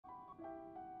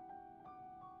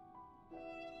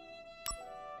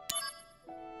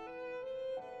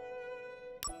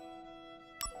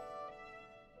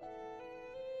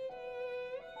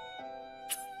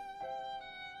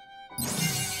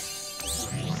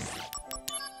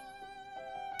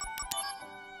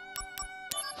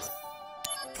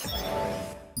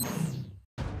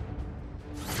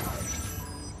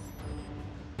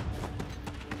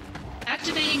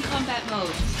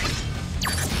mode.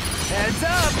 Heads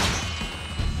up!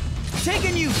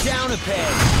 Taking you down a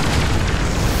peg.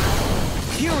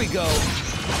 Here we go.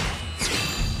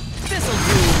 This'll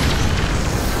do.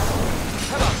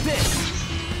 How about this?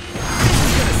 This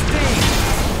is gonna sting.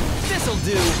 This'll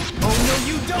do. Oh no,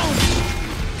 you don't.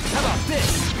 How about this?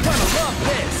 Gonna love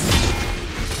this.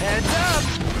 Heads up.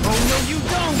 Oh no, you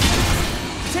don't.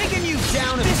 Taking you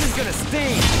down. This is gonna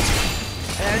sting.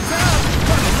 Heads up.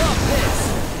 Gonna love this.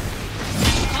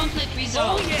 Conflict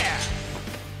resolved. Oh yeah.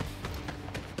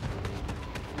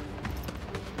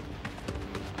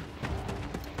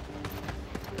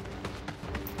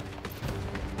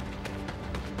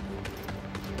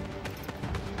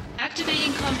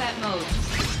 Activating combat mode.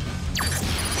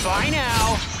 Bye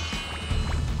now.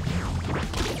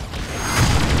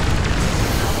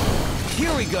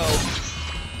 Here we go.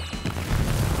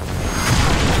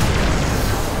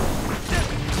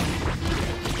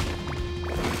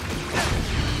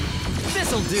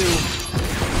 This'll do.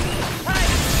 Hi.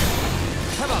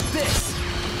 How about this?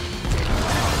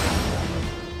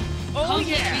 Oh Conflict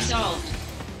yeah. resolved.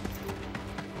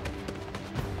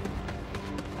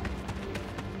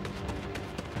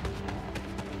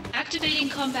 Activating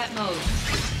combat mode.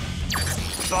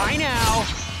 Bye now.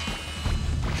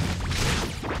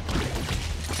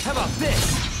 How about this?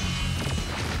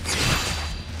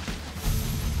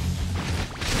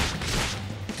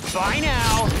 Bye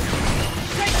now.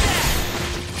 Take that.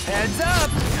 Heads up.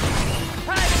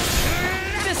 Hi.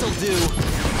 This'll do.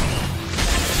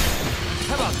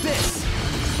 How about this?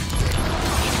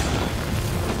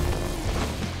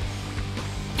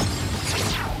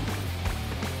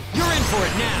 You're in for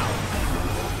it now.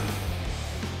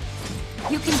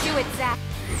 You can do it, Zach.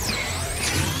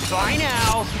 Bye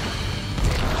now.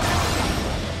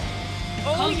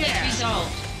 Oh Conflict yeah.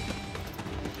 resolved.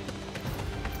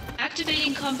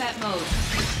 Activating combat mode.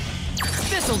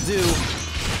 This'll do.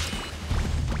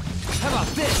 How about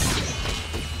this?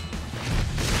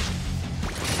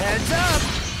 Heads up.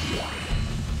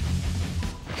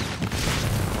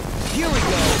 Here we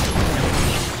go.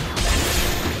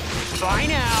 Bye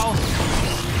now.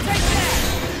 Take that.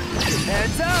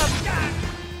 Heads up.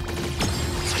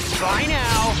 Bye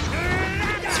now.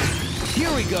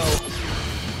 Here we go.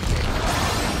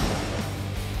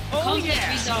 Oh Conflict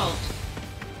yeah. resolved.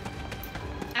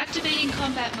 Activating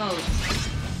combat mode.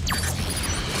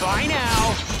 Bye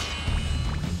now.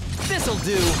 This'll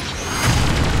do.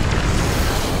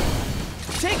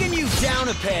 Taking you down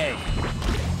a peg.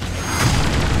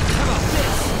 How about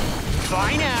this?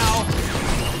 Bye now.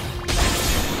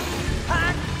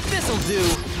 Ha! This'll do.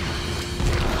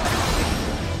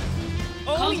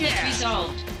 Oh Conflict yeah.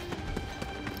 resolved.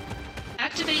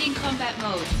 Activating combat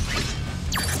mode.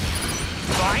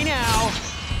 Bye now.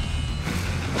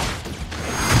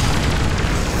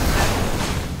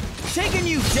 Taking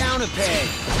you down a peg.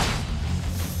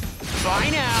 Bye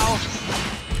now.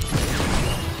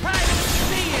 Hi,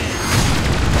 see it.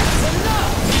 That's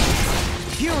enough.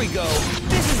 Here we go.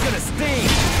 This is gonna sting.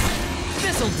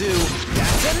 This'll do.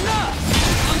 That's enough.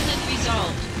 Conflict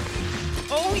resolved.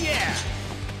 Oh yeah.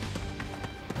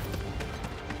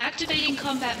 Activating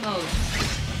combat mode.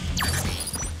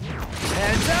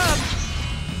 Heads up.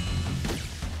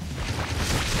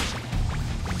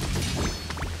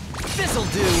 This'll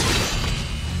do.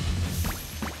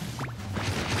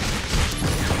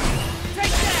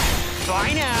 Take that.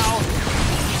 Bye now.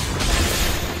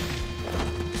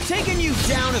 Taking you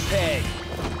down a peg.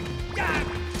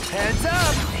 Heads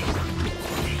up.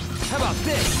 How about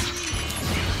this?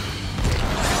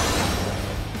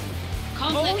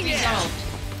 Conflict Oh, yeah. resolved.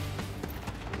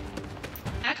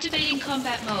 Activating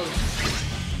combat mode.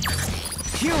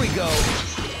 Here we go.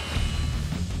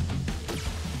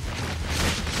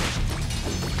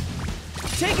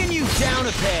 Taking you down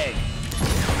a peg.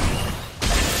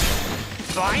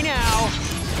 Bye now.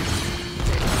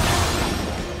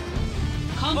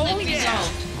 Conflict Oh, yeah.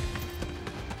 resolved.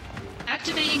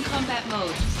 Activating combat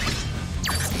mode.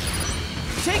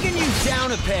 Taking you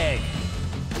down a peg.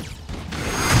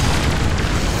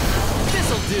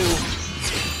 This'll do.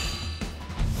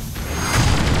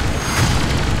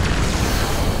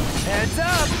 Heads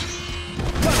up.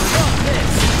 Gonna love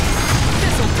this.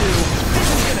 This'll do. This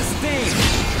is gonna sting.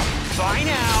 Bye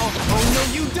now. Oh no,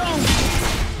 you don't.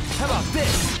 How about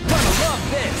this? Gonna love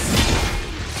this.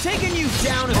 Taking you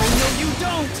down. Oh no, you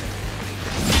don't.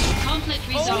 Conflict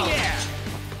resolved. Oh yeah.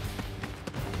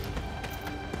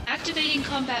 Activating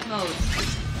combat mode.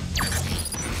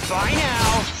 Bye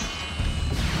now.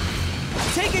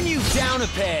 Taking you down a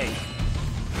peg.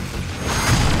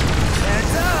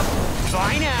 Heads up.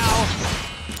 Bye now.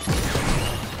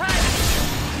 Hi.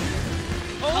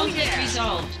 Conflict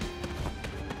resolved.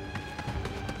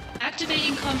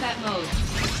 Activating combat mode.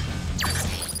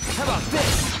 How about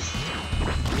this?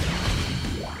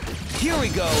 Here we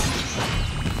go.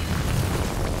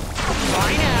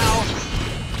 Bye now.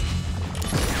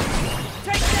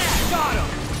 Take that! Got him!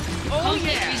 Oh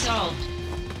Conflict yeah! resolved.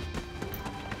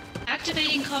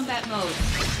 Activating combat mode.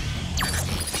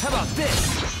 How about this?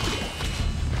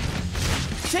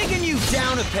 Taking you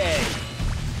down a peg.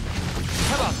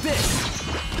 How about this?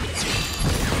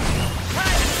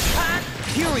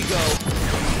 Here we go.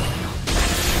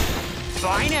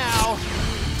 Bye now.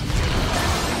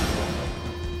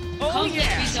 Oh Conflict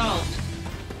yeah! resolved.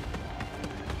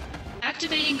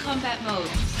 Activating combat mode.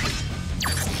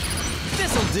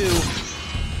 This'll do.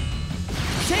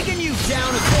 Taking you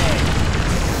down a peg.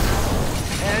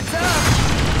 Heads up.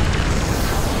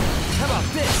 How about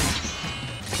this?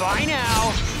 Bye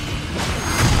now.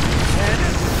 And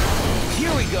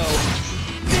here we go.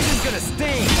 This is gonna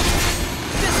sting.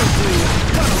 This'll do.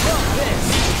 Gonna love this.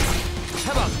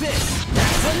 How about this?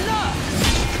 That's enough.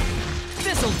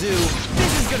 This'll do.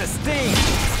 This is gonna sting.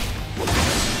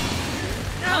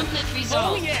 Conflict Oh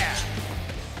resolved. yeah.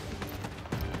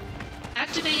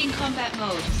 Activating combat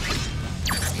mode.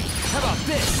 How about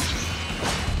this?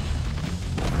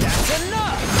 That's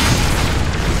enough!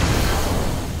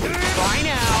 Bye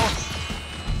now!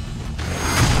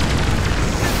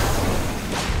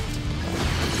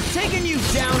 Taking you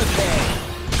down a peg!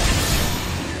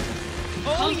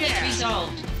 Oh Conflict yeah!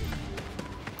 resolved.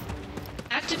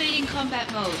 Activating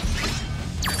combat mode.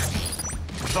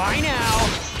 Bye now!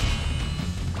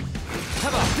 How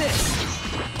about this?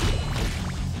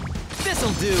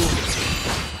 This'll do!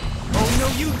 Oh no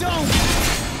you don't!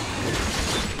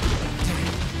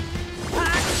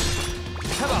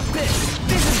 How about this?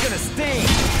 This is gonna sting!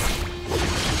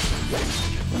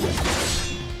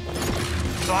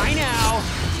 Bye now!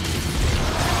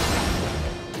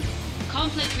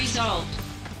 Conflict resolved.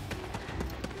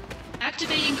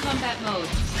 Activating combat mode.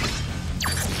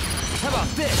 How about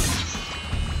this?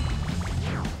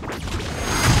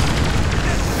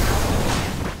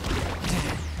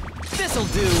 This'll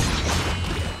do!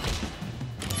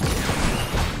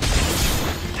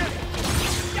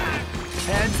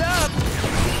 Heads up!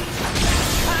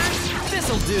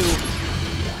 This'll do!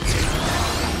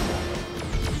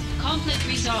 Conflict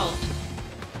resolved.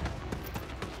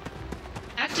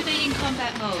 Activating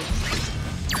combat mode.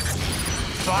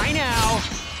 Bye now!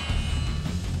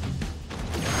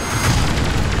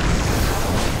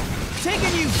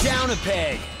 Taking you down a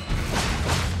peg!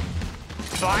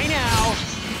 Bye now!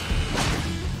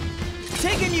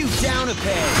 Taking you down a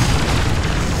peg!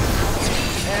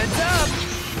 Heads up!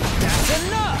 That's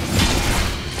enough!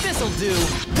 This'll do!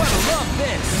 Gotta love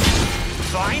this!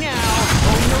 Bye now!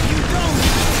 Oh no you don't!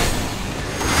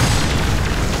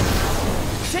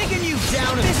 Taking you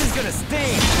down a... This is gonna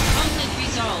sting! Conflict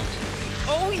resolved.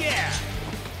 Oh yeah!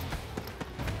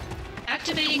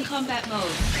 Activating combat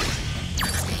mode.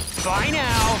 Bye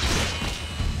now!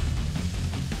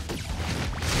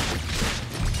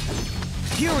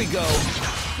 Here we go!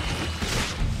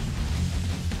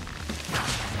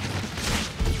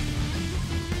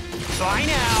 Bye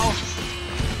now!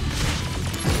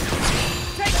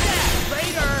 Take that!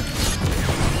 Later!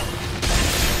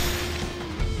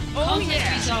 Oh Conflict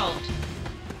yeah! resolved.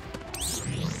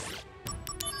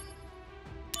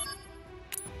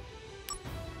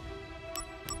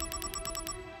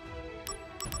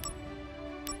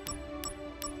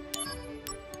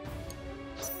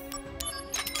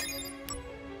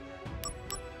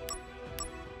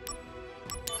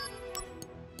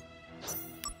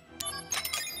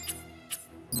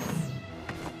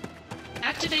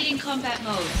 Activating combat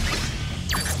mode.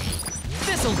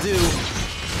 This'll do!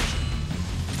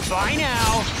 Bye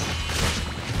now!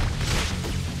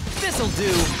 This'll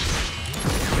do!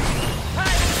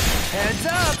 Heads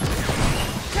up!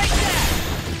 Take that!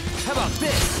 How about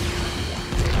this?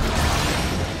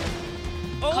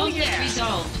 Oh Conflict yeah!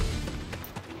 resolved.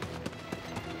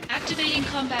 Activating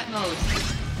combat mode.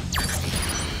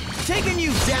 Taking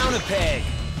you down a peg!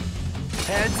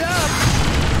 Heads up!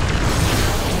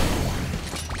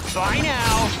 Bye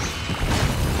now!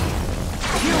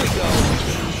 Here we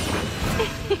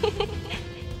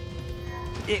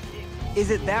go! Is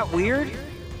it that weird?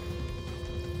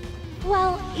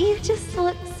 Well, you just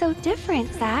look so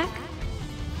different, Zach.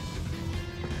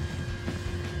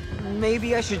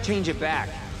 Maybe I should change it back.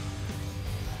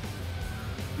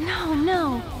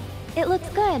 No. It looks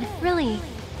good, really.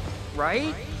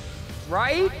 Right?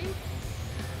 Right?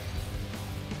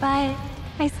 But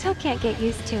I still can't get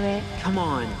used to it. Come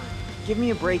on. Give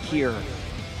me a break here.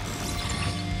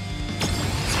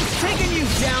 Taking you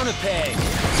down a peg.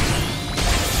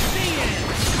 The end.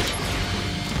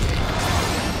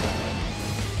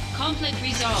 Conflict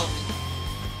resolved.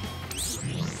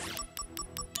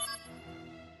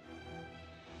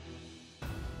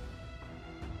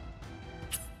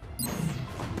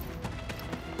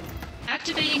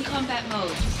 Activating combat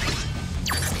mode.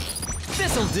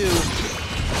 This'll do.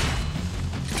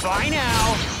 Bye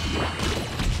now.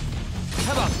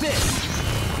 How about this?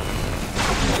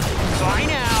 Bye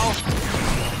now.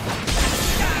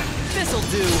 This'll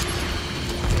do.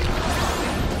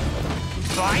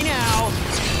 Bye now.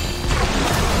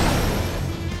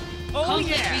 Oh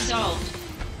Conflict yeah. resolved.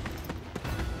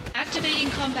 Activating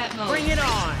combat mode. Bring it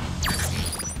on.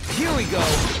 Here we go.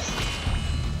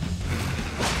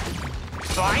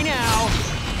 Bye now.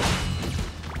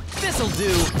 This'll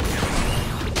do.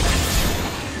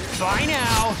 Bye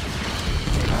now.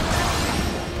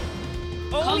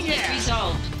 Oh Conflict yeah.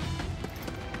 resolved.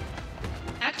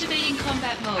 Activating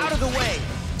combat mode. Out of the way.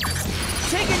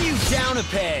 Taking you down a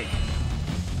peg.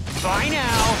 Bye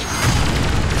now.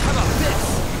 How about this?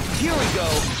 Here we go.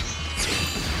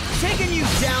 Taking you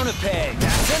down a peg.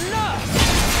 That's enough.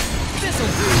 This'll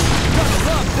do. Gonna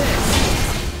love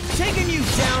this. Taking you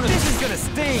down a peg. This is gonna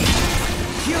sting.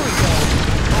 Here we go.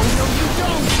 Oh no, you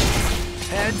don't.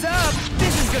 Heads up.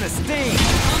 This is gonna sting.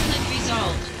 Conflict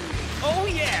resolved. Oh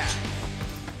yeah.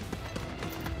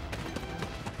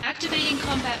 Activating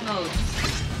combat mode.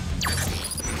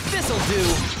 This'll do.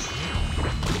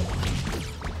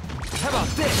 How about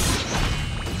this?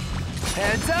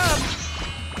 Heads up.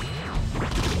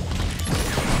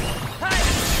 Hi.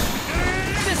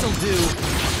 This'll do.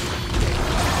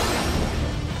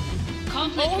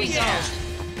 Conflict Oh, resolved. yeah.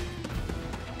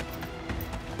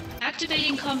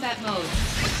 Activating combat mode.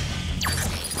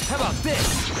 How about this?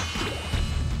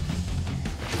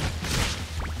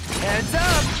 Heads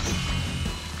up.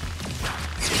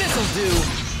 This'll do.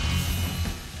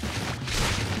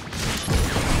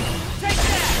 Take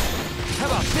that. How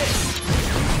about this?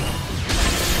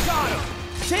 Got him.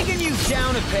 Taking you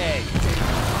down a peg.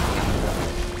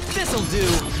 This'll do.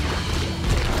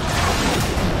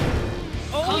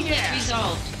 Oh Conflict yeah.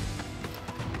 resolved.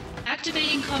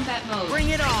 Activating combat mode. Bring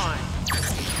it on.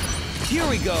 Here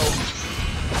we go.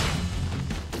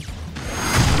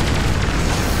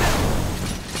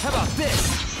 How about this?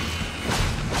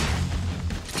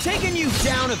 Taking you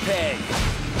down a peg.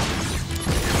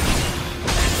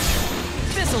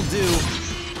 This'll do.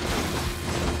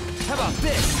 How about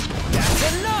this?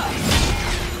 That's enough.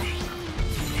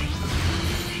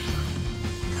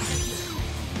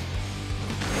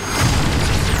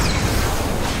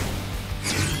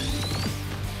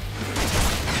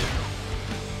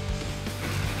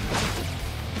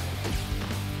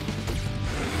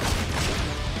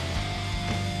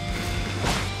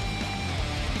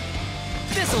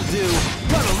 This'll do.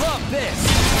 Gonna love this.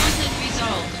 Conflict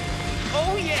resolved.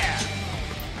 Oh yeah.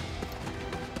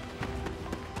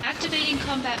 Activating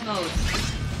combat mode.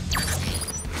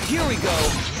 Here we go.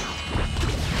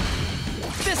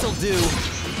 This'll do.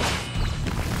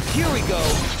 Here we go.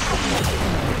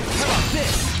 How about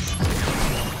this?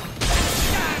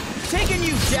 Taking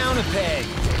you down a peg.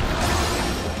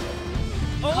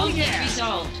 Oh Conflict yeah.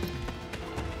 resolved.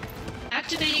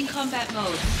 Activating combat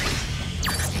mode.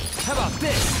 How about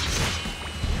this?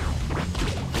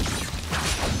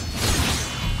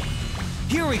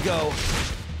 Here we go.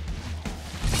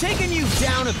 Taking you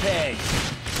down a peg.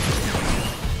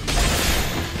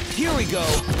 Here we go.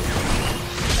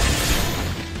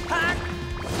 Ha!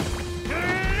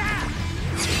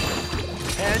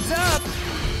 Heads up.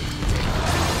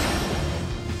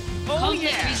 Oh Conflict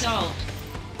yeah. resolved.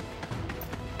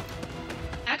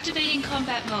 Activating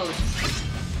combat mode.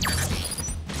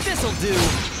 This'll do.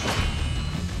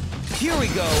 Here we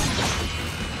go.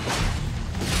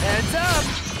 Heads up.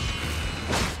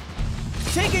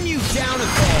 Taking you down a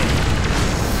peg.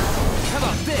 How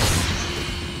about this?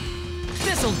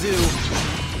 This'll do.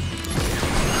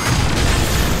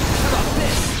 How about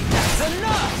this? That's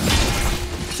enough.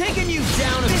 Taking you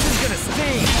down a peg. This is gonna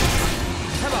sting.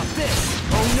 How about this?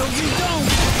 Oh no, you don't.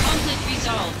 Conflict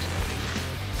resolved.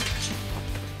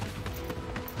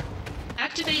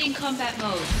 Activating combat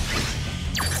mode.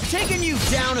 Taking you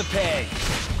down a peg.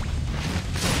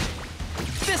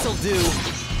 This'll do.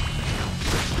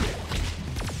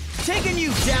 Taking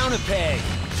you down a peg.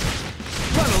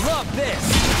 Gonna love this.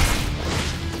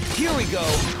 Here we go.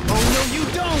 Oh no, you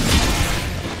don't.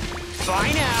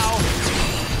 Bye now.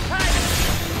 Hi.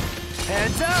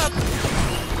 Heads up.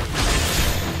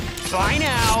 Bye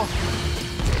now.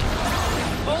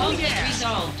 Oh Conflict yeah.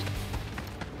 resolved.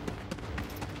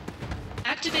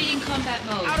 Activating combat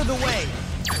mode. Out of the way.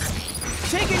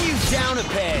 Taking you down a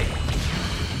peg.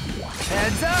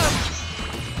 Heads up.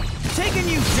 Taking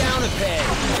you down a peg.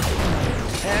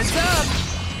 Heads up.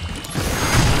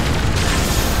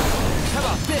 How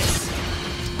about this?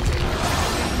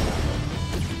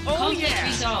 Oh Conflict yeah.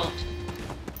 resolved.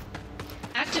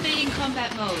 Activating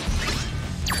combat mode.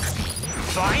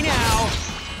 Bye now.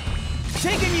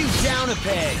 Taking you down a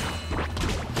peg.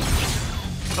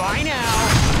 Bye now.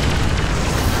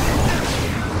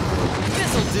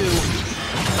 This'll do.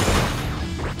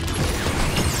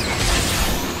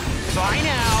 Bye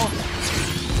now.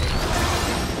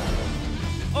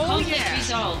 Oh Conflict yeah.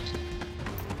 resolved.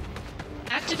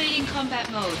 Activating combat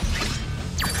mode.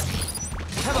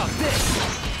 How about this?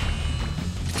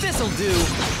 This'll do.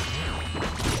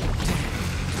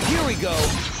 Here we go.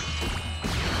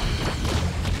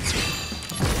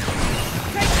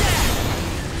 Take that!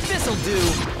 This'll do.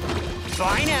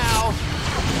 Bye now.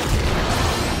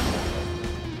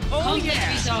 Oh Conflict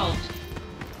yeah. resolved.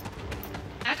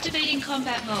 Activating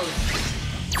combat mode.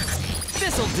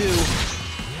 This'll do.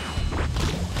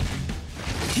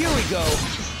 Here we go.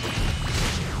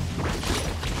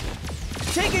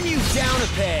 Taking you down a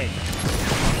peg.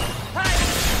 Hi,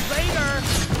 later.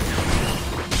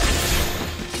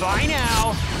 Bye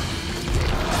now.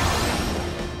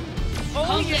 Oh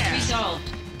Conflict yeah. resolved.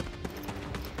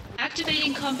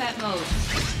 Activating combat mode.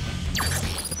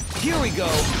 Here we go.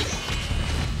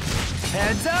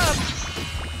 Heads up.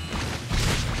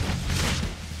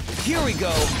 Here we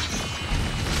go.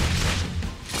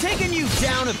 Taking you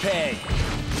down a peg.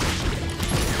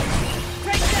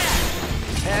 Take that.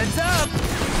 Heads up.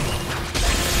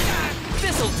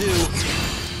 This'll do.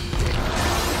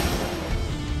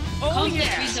 Oh Conflict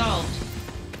yeah. resolved.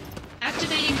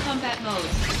 Activating combat mode.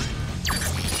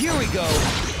 Here we go.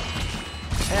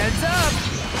 Heads up.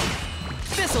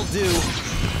 This'll do.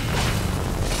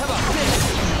 How about this?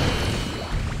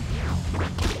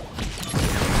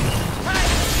 Hi.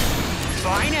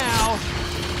 Bye now.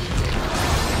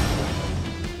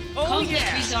 Oh Conflict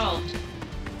yeah. resolved.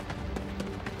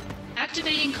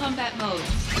 Activating combat mode.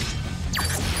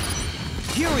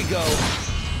 Here we go.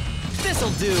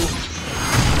 This'll do.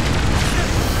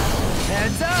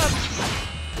 Heads up.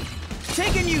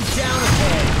 Taking you down a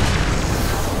peg.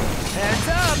 Heads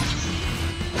up.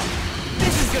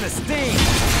 This is gonna sting.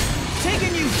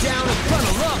 Taking you down a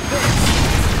gonna love this.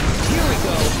 Here we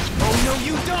go. Oh no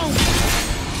you don't.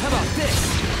 How about this?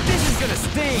 This is gonna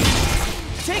sting.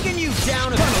 Taking you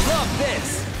down a gonna love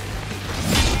this.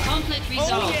 Conflict Oh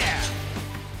resolved. yeah.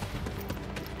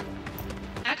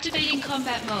 Activating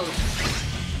combat mode.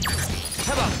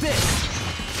 How about this?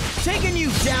 Taking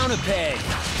you down a peg.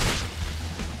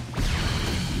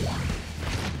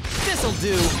 This'll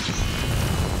do.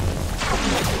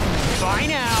 Bye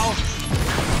now.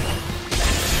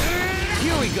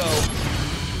 Here we go.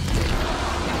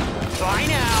 Bye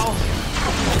now.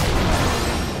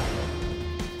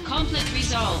 Conflict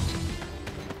resolved.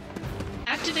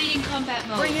 Activating combat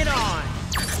mode. Bring it on.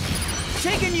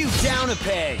 Taking you down a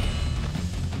peg.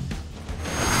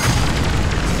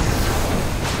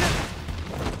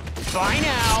 Bye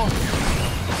now.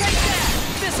 Take that.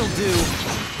 This'll do.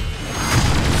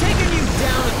 Taking you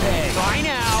down a peg. Bye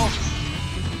now.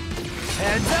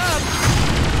 Heads up.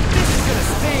 This is gonna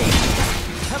sting.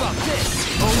 How about this?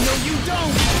 Oh no you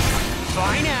don't.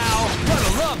 Bye now.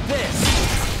 Gonna love this.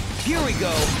 Here we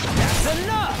go. That's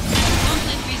enough.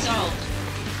 Conflict resolved.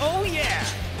 Oh yeah.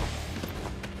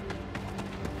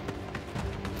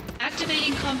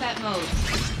 Activating combat mode.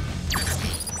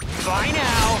 Bye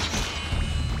now.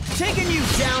 Taking you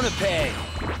down a peg.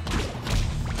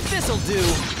 This'll do.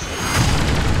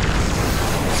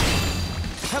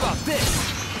 How about this?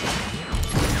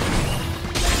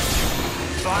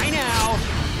 Bye now.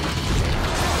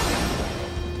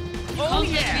 Oh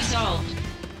Conflict yeah. resolved.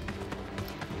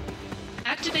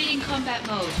 Activating combat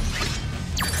mode.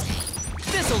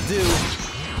 This'll do.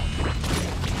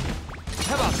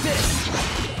 How about this?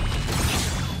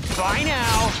 Bye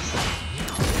now.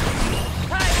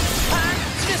 Hi. Hi.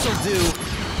 This'll do.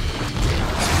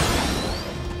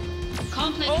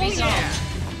 Conflict Oh resolved. yeah.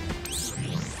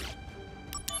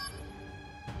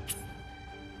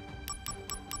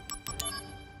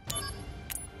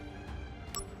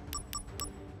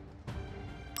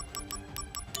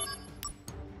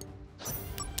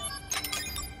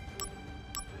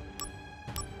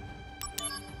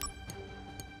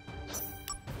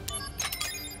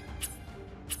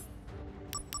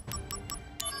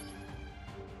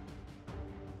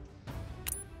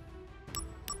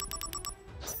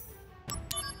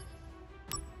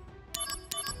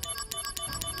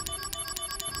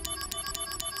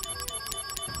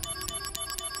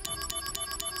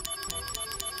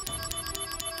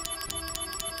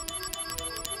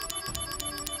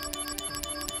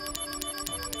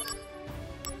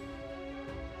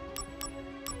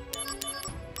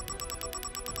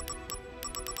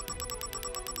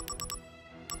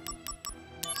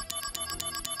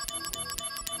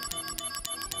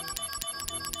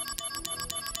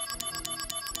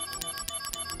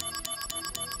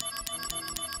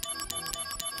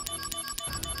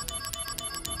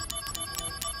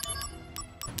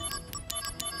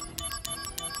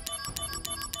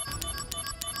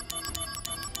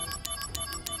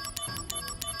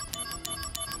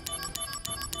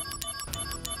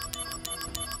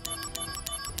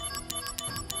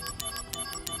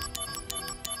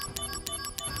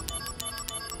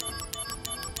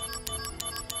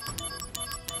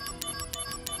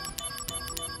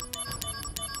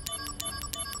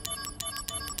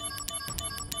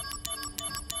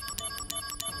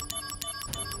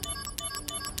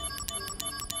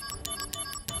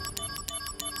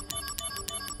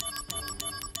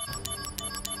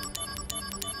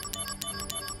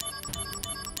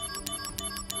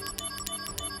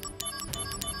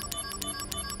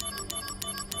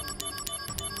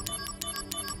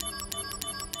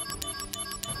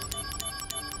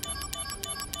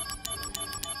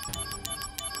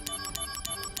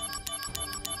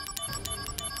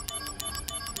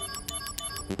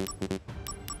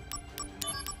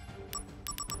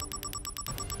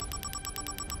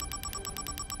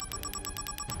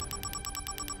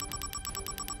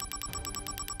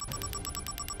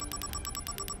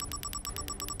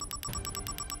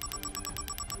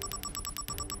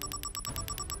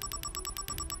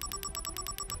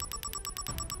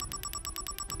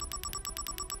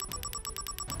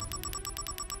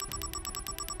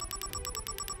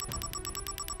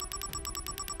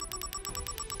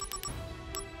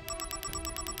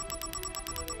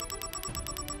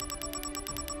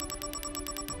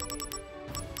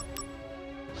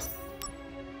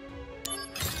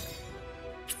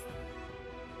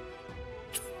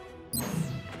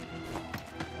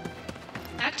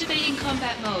 Activating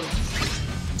combat mode.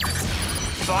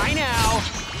 Bye now.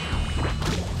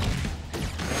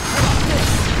 How about this?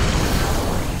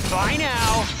 Bye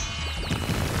now.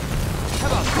 How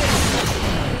about this?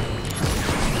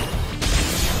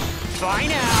 Bye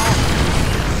now.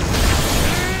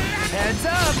 Heads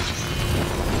up.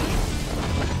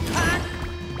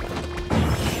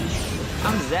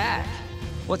 I'm Zach.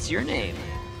 What's your name?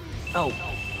 Oh,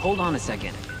 hold on a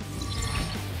second.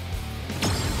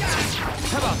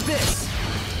 How about this?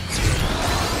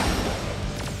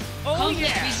 Oh, Conflict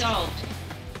yeah. resolved.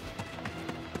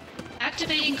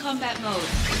 Activating combat mode.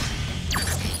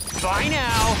 Bye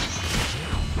now.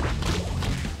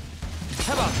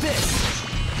 How about this?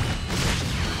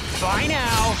 Bye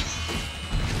now.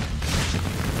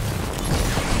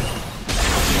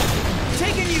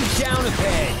 Taking you down a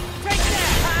peg. Take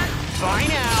that! Bye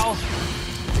now.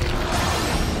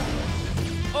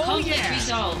 Oh, Conflict yeah.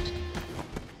 resolved.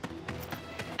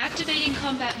 Activating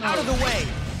combat mode. Out of the way.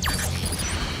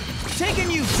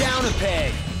 Taking you down a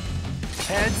peg.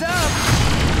 Heads up.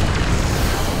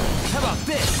 How about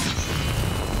this?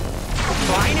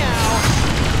 Bye now.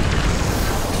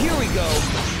 Here we go.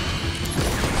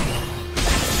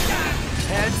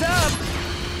 Heads up.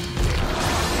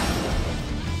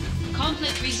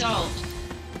 Conflict resolved.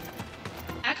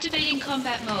 Activating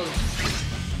combat mode.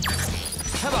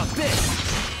 How about this?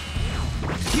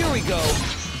 Here we go.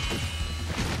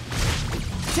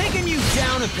 Taking you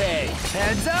down a peg.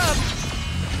 Heads up.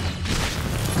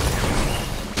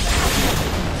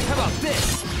 How about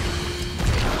this?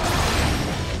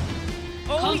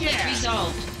 Oh, Conflict yeah.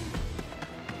 resolved.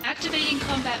 Activating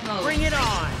combat mode. Bring it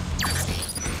on.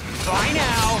 Bye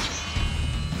now.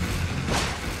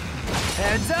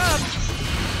 Heads up.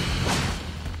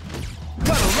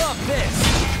 Gotta love this.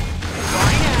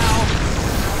 Bye now.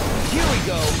 Here we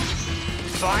go.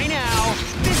 Bye now.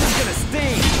 This is gonna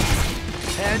sting.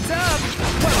 Heads up.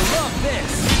 Gotta love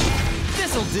this.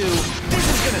 This'll do. This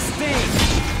is gonna sting.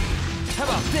 How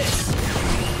about this?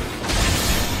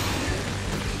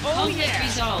 Oh, Conflict yeah.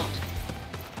 resolved.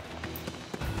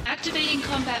 Activating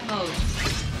combat mode.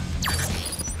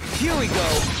 Here we go.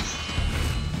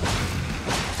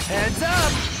 Heads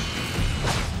up.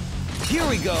 Here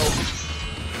we go.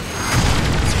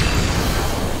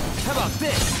 How about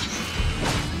this?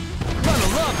 Gonna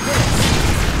love this.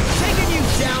 Taking you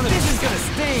down. This is gonna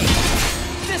sting.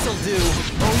 This'll do.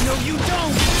 Oh, no, you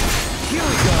don't. Here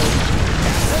we go.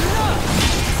 That's enough.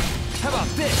 How about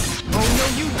this? Oh, no,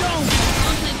 you don't.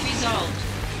 Conflict resolved.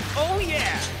 Oh,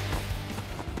 yeah.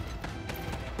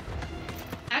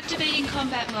 Activating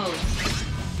combat mode.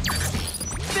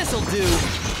 This'll do.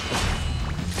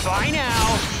 Bye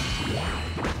now.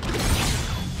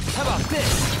 How about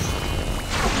this?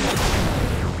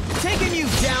 Taking you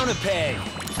down a peg.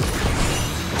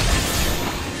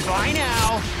 Bye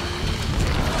now.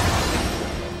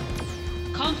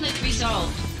 Conflict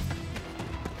resolved.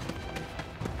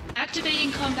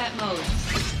 Activating combat mode.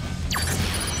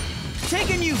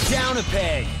 Taking you down a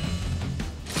peg.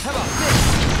 How about this?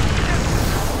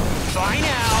 Bye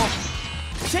now.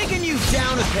 Taking you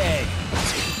down a peg.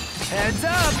 Heads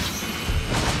up.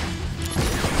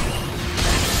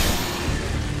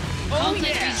 Oh,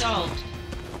 Conflict yeah. resolved.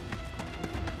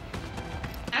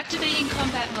 Activating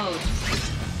combat mode.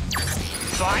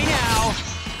 Bye now.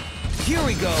 Here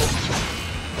we go.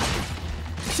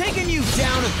 Taking you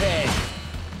down a peg.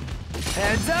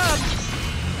 Heads up.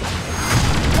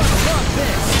 Gotta love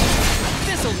this.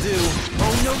 This'll do.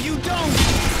 Oh, no, you don't.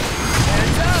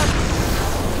 Heads up.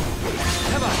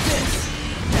 How about this?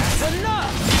 That's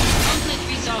enough. Conflict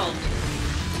resolved.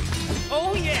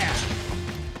 Oh, yeah.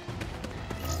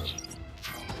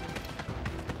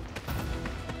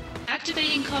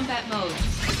 Activating combat mode.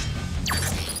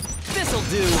 This'll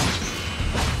do.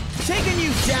 Taking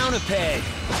you down a peg.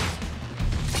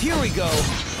 Here we go.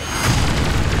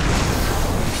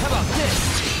 How about this?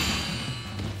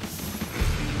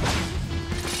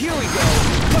 Here we go.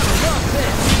 Gotta love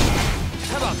this.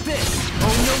 How about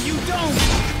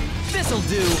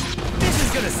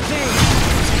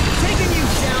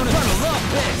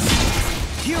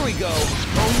we go.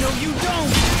 Oh, no, you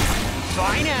don't.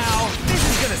 Bye now. This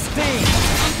is gonna sting.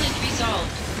 Conflict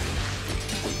resolved.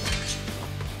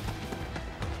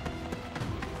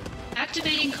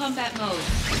 Activating combat mode.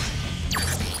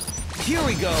 Here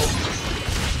we go.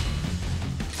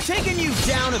 Taking you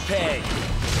down a peg.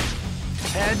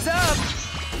 Heads up.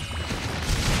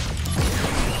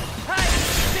 Hi,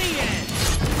 the end.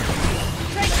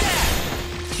 Take that.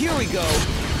 Here we go.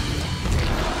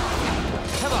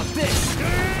 How about this?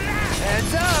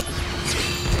 Heads up.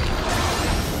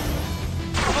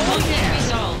 Oh Conflict yeah.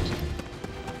 resolved.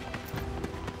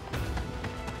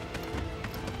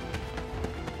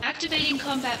 Activating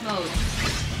combat mode.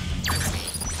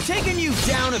 Taking you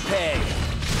down a peg.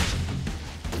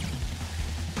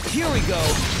 Here we go.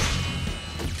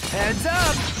 Heads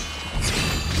up.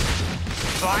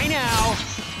 Bye now.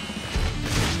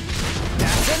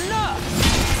 That's enough.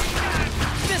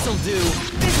 This'll do.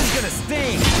 This is gonna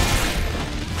sting.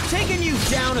 Taking you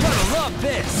down a peg. Gonna love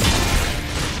this.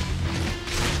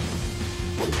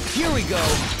 Here we go.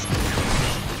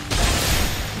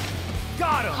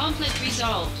 Got him. Conflict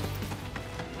resolved.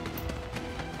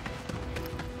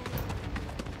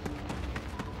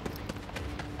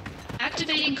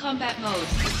 Activating combat mode.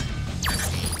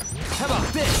 How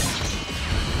about this?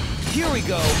 Here we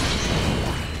go.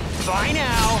 Bye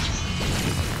now.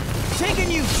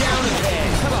 Taking you down a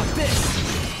peg. How about this?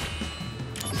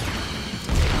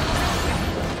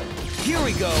 Here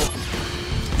we go.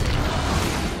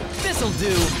 This'll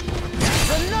do.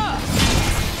 That's enough.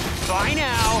 Bye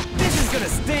now. This is gonna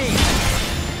sting.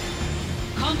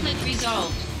 Conflict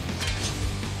resolved.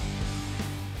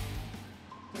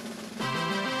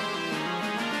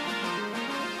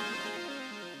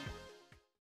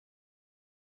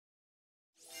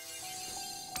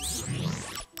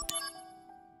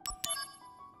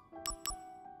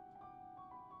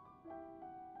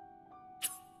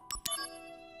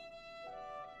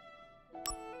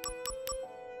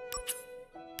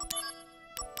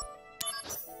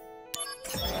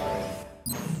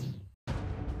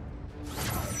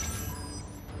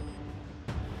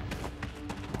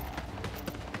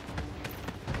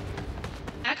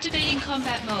 Activating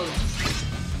combat mode.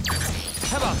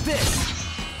 How about this?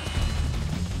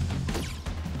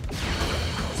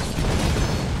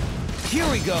 Here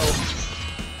we go.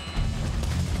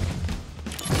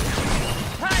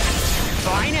 Hi.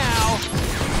 Bye now.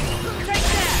 Take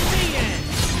that. The end.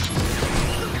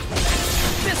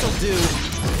 This'll do.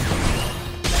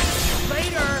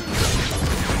 Later.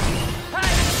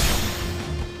 Hi.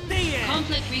 The end.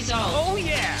 Conflict resolved. Oh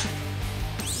yeah.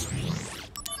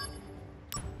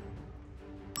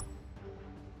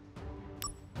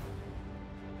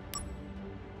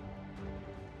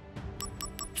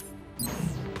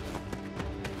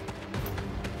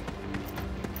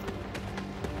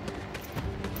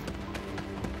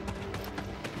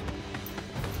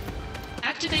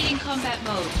 Activating combat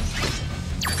mode.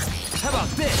 How about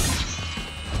this?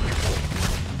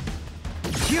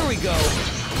 Here we go.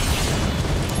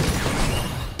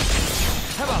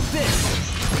 How about this?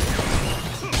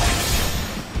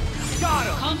 Got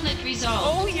him. Conflict resolved.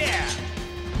 Oh yeah.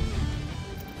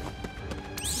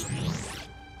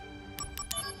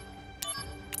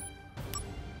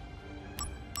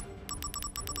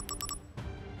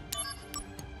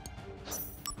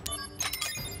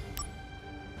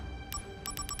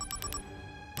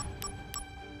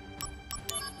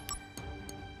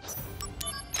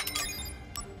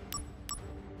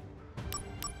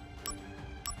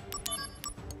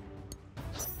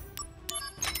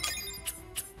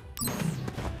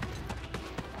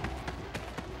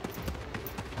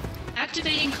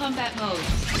 Activating combat mode.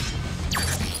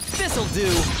 This'll do.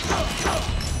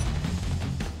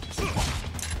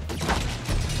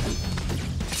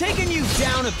 Taking you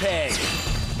down a peg.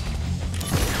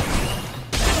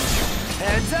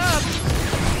 Heads up.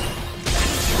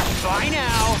 Bye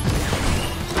now.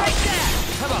 Like that.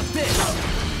 How about this?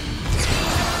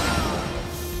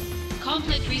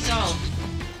 Conflict resolved.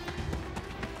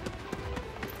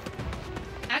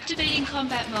 Activating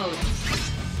combat mode.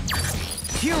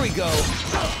 Here we go.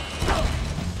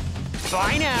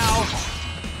 Bye now.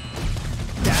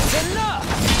 That's enough.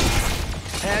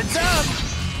 Heads up.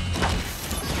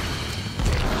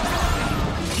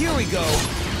 Here we go.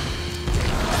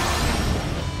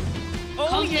 Oh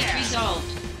Conflict yeah. resolved.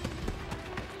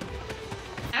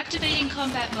 Activating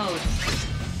combat mode.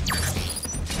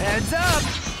 Heads up.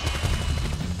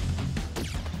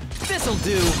 This'll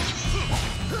do.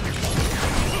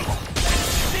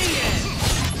 The end.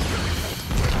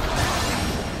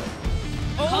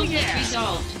 Oh Conflict yeah.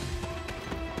 resolved.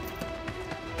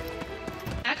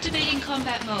 Activating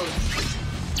combat mode.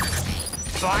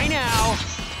 Bye now.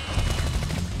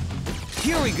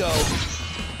 Here we go.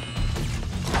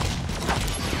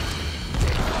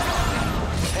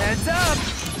 Heads up.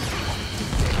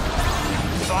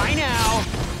 Bye now.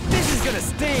 This is gonna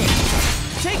sting.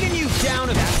 Taking you down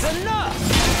if that's enough.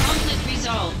 Conflict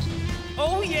resolved.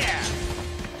 Oh yeah.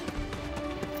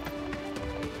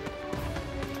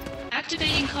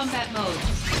 Activating combat mode.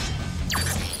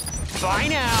 Bye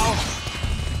now.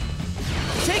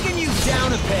 Taking you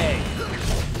down a peg.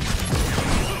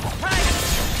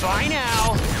 Bye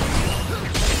now.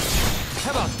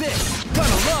 How about this?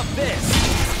 Gonna love this.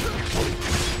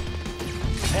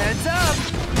 Heads up.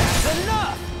 That's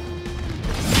enough.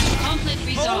 Conflict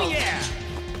resolved. Oh yeah.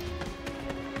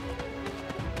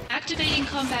 Activating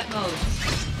combat mode.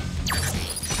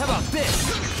 How about this?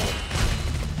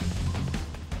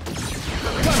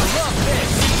 Gonna love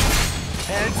this.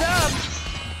 Heads up.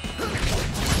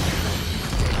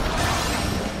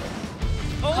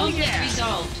 Oh Conflict yeah.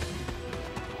 resolved.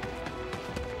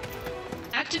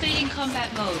 Activating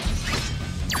combat mode.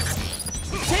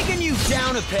 Taking you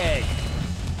down a peg.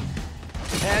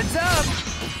 Heads up.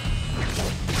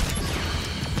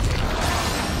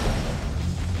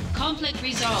 Conflict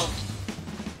resolved.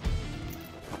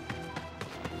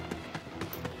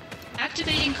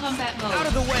 Activating combat mode. Out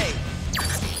of the way.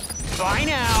 Bye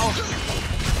now.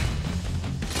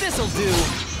 This'll do.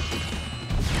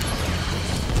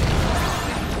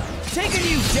 Taking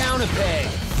you down a peg.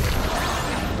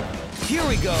 Here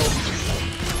we go.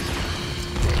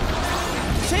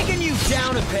 Taking you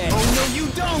down a peg. Oh no, you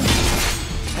don't.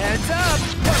 Heads up.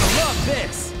 Gonna love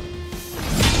this.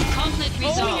 Conflict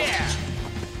resolved. Oh yeah.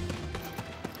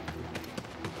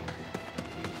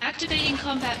 Activating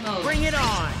combat mode. Bring it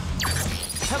on.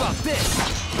 How about this?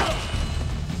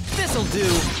 This'll do.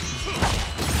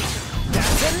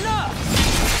 That's enough.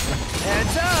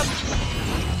 Heads up.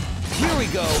 Here we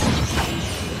go.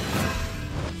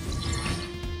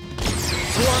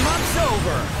 Warm up's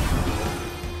over.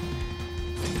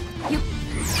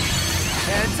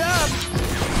 Heads up.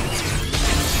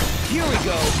 Here we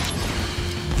go.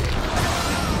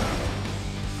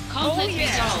 Conflict Oh, yeah.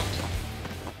 resolved.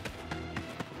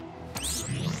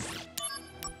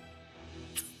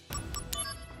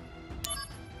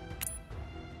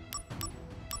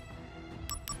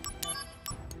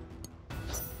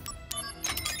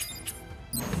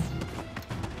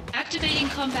 Activating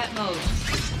combat mode.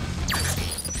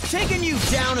 Taking you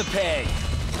down a peg.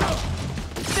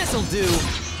 This'll do.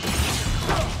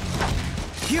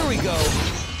 Here we go.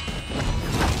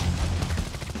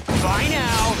 Bye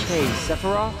now. Hey,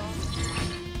 Sephiroth?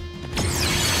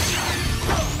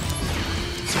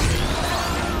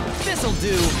 This'll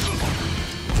do.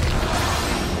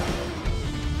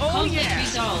 Oh Conflict yeah.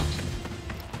 resolved.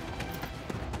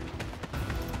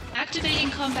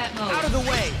 Activating combat mode. Out of the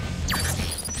way.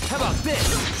 How about this?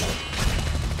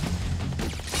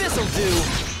 This'll do.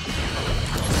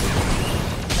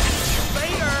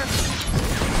 Later.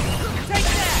 Take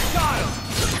that. Got him.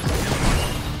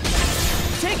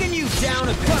 Taking you down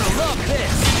a gonna love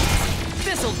this.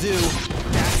 This'll do.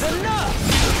 That's enough.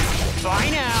 Bye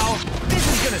now. This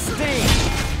is gonna sting.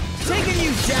 Taking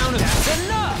you down a that's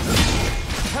enough.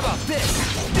 How about this?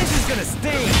 This is gonna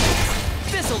sting.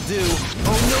 This'll do.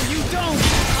 Oh no, you don't.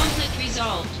 Conflict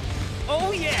resolved.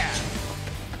 Oh yeah.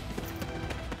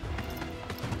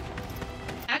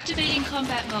 Activating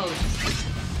combat mode.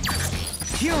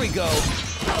 Here we go.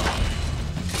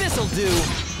 This'll do.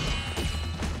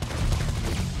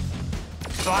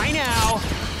 Bye now.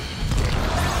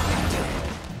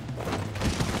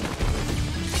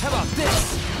 How about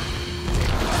this?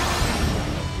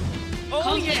 Oh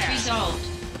Conflict yeah. resolved.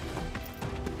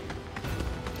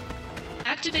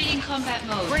 Activating combat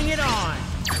mode. Bring it on.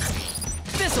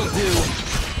 This'll do.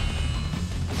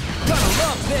 Gonna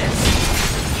love this.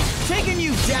 Taking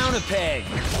you down a peg.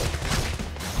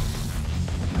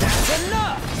 That's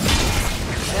enough.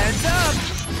 Heads up.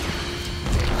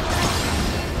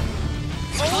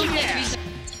 Oh Conflict yeah. resolved.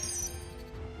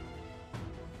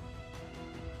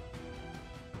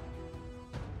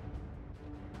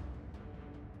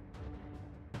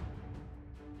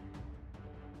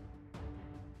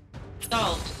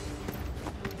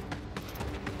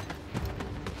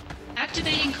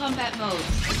 Activating combat mode.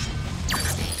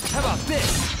 How about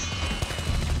this?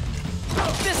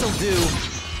 This'll do.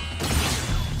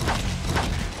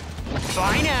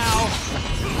 Bye now.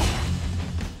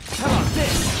 How about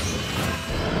this?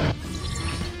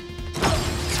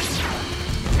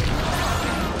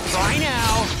 Bye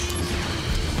now.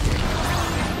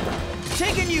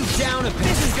 Taking you down a bit.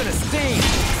 This is gonna sting.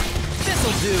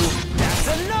 This'll do. That's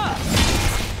enough.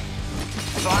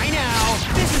 Bye now.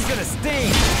 This is gonna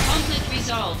sting.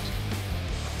 resolved.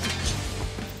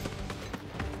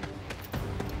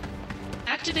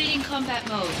 Activating combat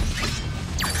mode.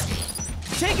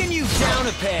 Taking you down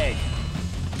a peg.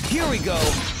 Here we go.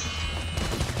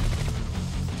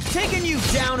 Taking you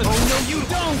down a... Oh, no, you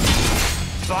don't.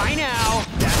 Bye now.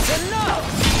 That's enough.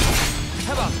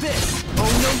 How about this?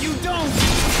 Oh, no, you don't.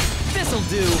 This'll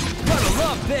do. Gonna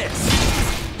love this.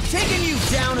 Taking you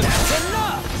down a... That's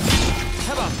enough.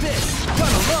 How about this?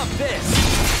 Gonna love this.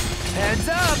 Heads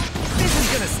up. This is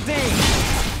gonna sting.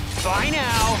 Bye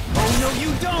now. Oh, no,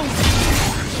 you don't.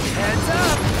 Heads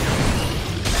up.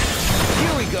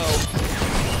 Here we go.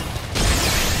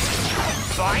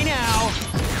 Bye now.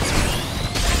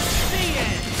 The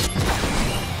end.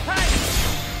 Hey!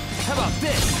 How about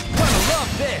this? Gonna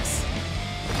love this.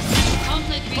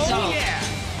 Conflict resolved. Oh yeah!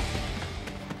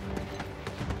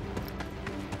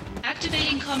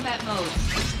 Activating combat mode.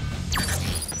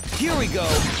 Here we go.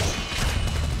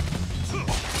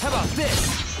 How about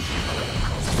this?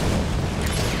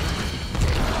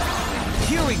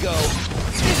 Here we go.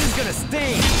 This is gonna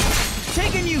sting.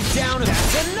 Taking you down.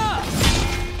 That's enough.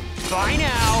 Bye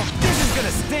now. This is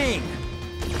gonna sting.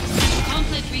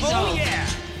 Conflict resolved. Oh yeah!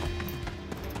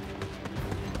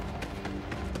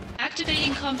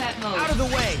 Activating combat mode. Out of the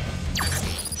way.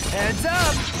 Heads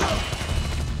up.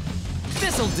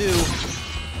 This'll do.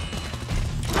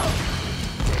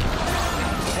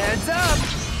 Heads up.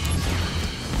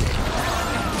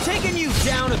 Taking you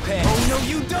down a peg. Oh no,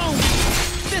 you don't.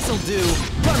 This'll do.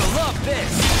 Gonna love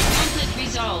this. Conflict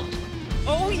resolved.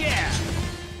 Oh yeah!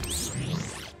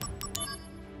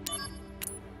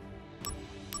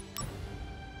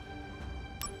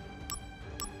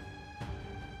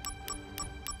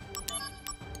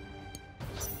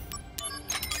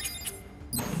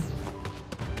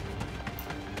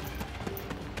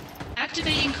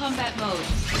 Activating combat mode.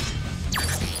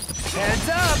 Heads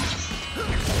up!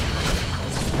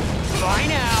 Bye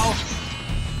now!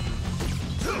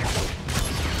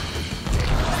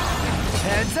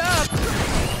 Heads up!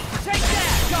 Take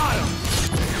that! Got him!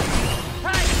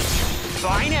 Hey!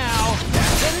 Bye now!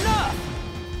 That's enough!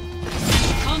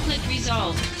 Conflict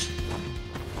resolved.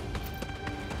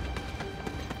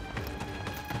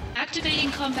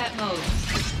 Activating combat mode.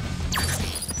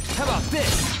 How about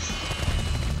this?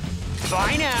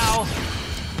 Bye now!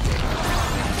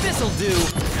 This'll do!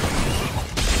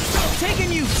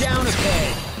 Taking you down a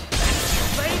peg!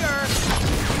 Later!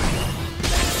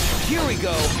 Here we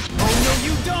go! Oh no,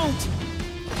 you don't!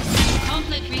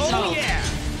 Conflict resolved. Oh yeah!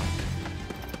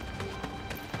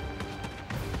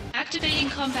 Activating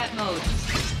combat mode.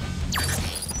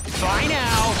 Bye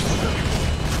now!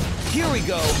 Here we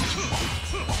go!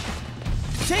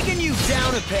 Taking you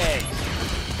down a peg!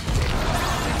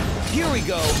 Here we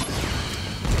go!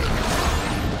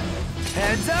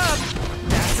 Heads up!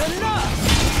 That's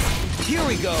enough! Here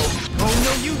we go! Oh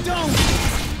no, you don't!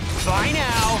 Bye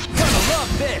now! Gonna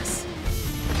love this!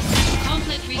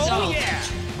 Conflict resolved. Oh yeah!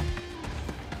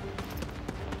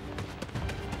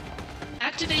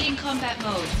 Activating combat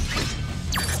mode.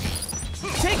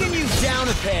 Taking you down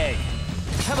a peg!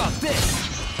 How about this?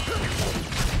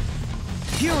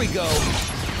 Here we go!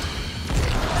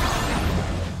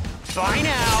 Bye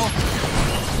now!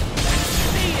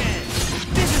 The end!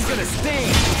 This is gonna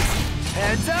sting!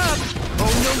 Heads up!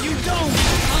 Oh no, you don't!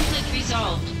 Conflict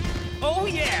resolved. Oh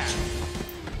yeah!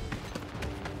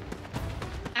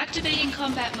 Activating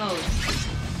combat mode.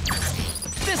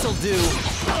 This'll do!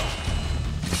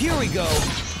 Here we go!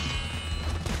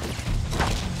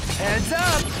 Heads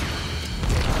up!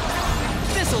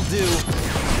 This'll do!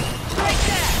 Take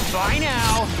that! Bye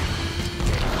now!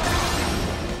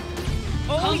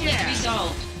 Oh Conflict yeah!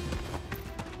 resolved.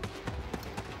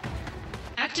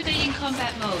 Activating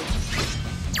combat mode.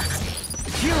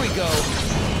 Here we go!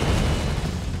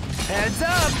 Heads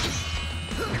up!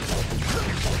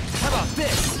 How about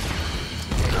this?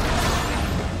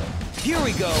 Here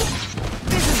we go!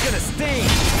 This is gonna sting!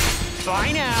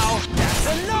 Bye now! That's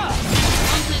enough!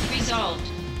 Conflict resolved.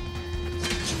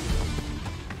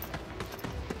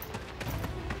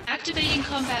 Activating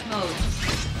combat mode.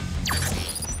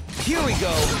 Here we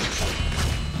go!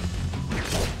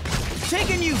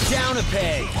 Taking you down a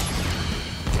peg!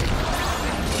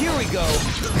 Here we go!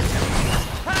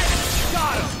 Hey!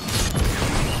 Got him!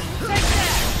 Take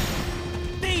that!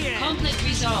 The end! Conflict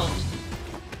resolved.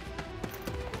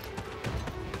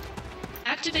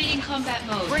 Activating combat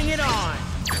mode. Bring it on!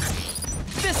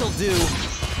 This'll do!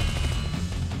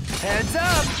 Heads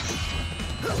up!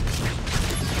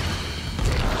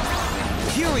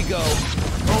 Here we go!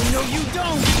 Oh no, you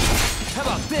don't! How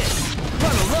about this?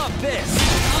 Gonna love this!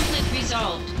 Conflict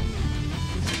resolved.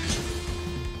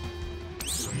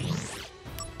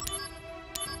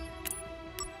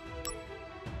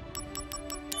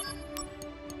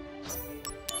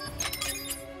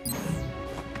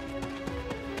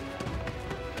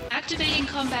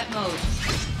 combat mode.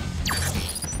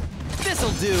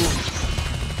 This'll do.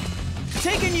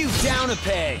 Taking you down a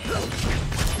peg.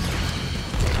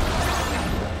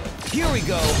 Here we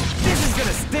go. This is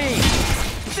gonna sting.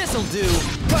 This'll do.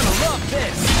 Gonna love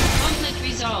this. Conflict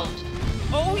resolved.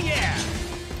 Oh yeah.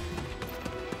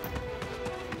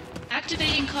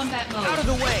 Activating combat mode. Out of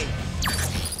the way.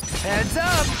 Heads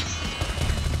up.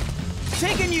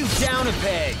 Taking you down a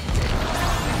peg.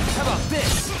 How about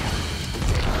this?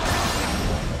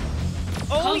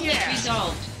 Oh Conflict yeah.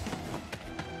 resolved.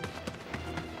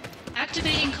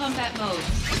 Activating combat mode.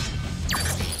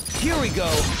 Here we go.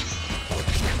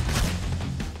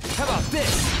 How about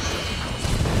this?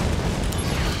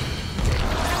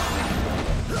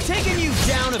 Taking you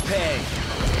down a peg.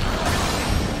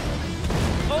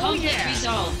 Oh Conflict yeah.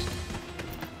 resolved.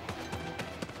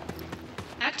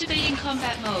 Activating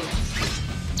combat mode.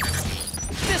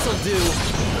 This'll do.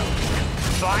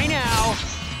 Bye now.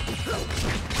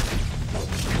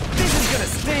 This is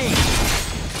gonna sting.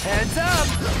 Heads up.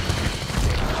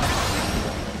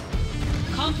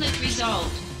 Conflict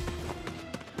resolved.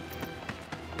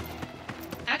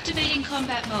 Activating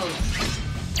combat mode.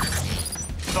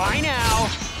 Bye now.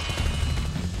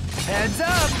 Heads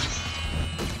up.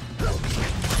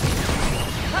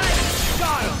 Hey,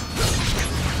 got him.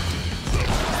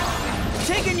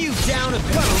 Taking you down a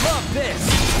bit. Gonna love this.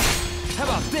 How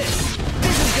about this?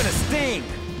 This is gonna sting.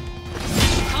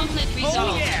 Conflict resolved.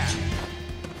 Oh yeah.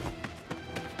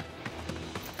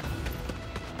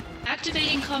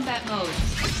 Activating combat mode.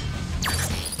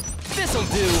 This'll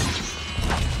do.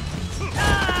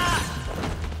 Ah!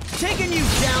 Taking you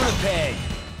down a peg.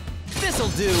 This'll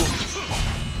do.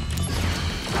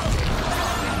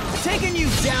 Taking you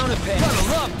down a peg.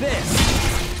 Gonna love this.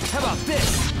 How about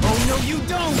this? Oh no, you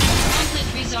don't.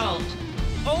 Conflict resolved.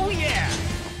 Oh yeah.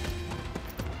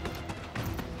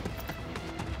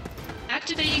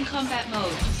 Activating combat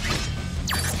mode.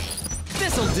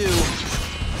 This'll do.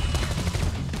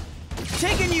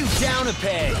 Taking you down a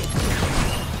peg.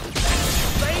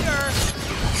 Later.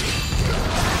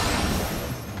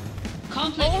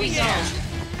 Conflict Oh, resolved. yeah.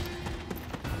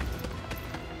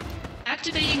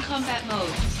 Activating combat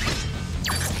mode.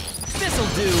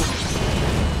 This'll do.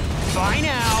 Bye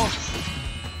now.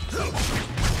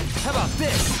 How about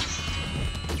this?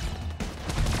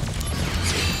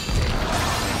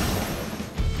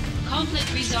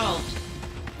 Conflict resolved.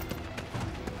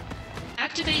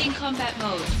 Activating combat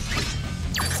mode.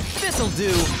 This'll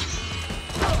do.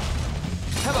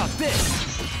 How about this?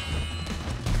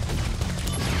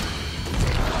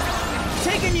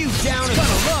 Taking you down.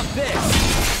 Gonna love this.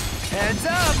 Heads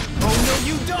up. Oh no,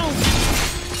 you don't.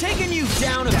 Taking you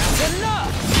down. That's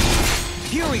enough.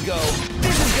 Here we go.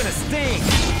 This is gonna sting.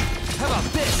 How about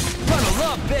this? Gonna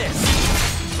love this.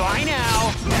 Bye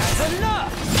now. That's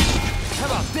enough. How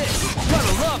about this?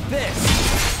 Gonna love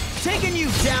this. Taking you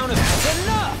down. That's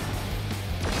enough.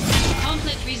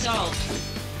 Conflict resolved.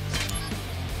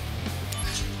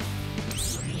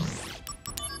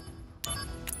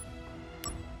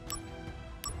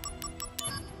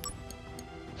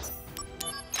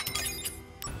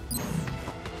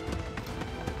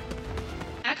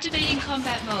 Activating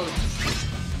combat mode.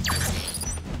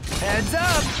 Heads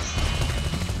up.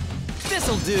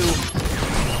 This'll do.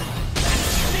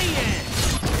 The end.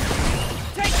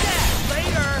 Take that.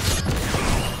 Later.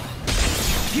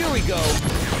 Here we go.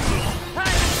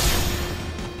 Hey.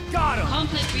 Got him.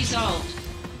 Conflict resolved.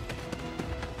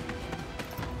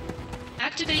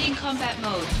 Activating combat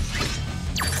mode.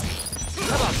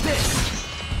 How about this?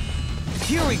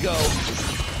 Here we go.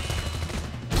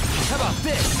 How about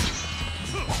this?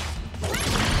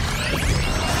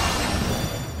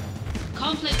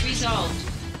 Conflict resolved.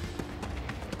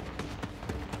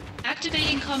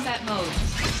 Activating combat mode.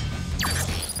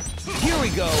 Here we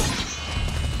go.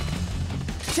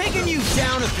 Taking you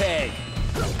down a peg.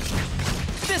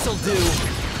 This'll do.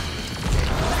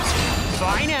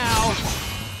 Bye now.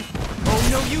 Oh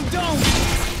no, you don't.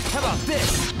 How about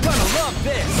this? Gonna love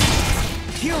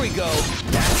this. Here we go.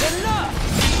 That's enough.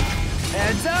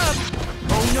 Heads up.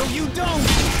 Oh no, you don't.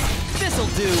 This'll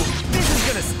do. This is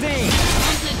gonna sting.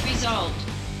 Conflict resolved.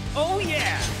 Oh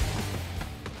yeah.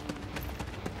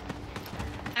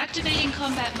 Activating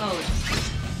combat mode.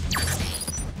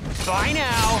 Bye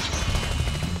now.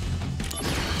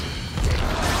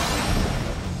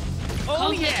 Oh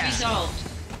Conflict yeah. resolved.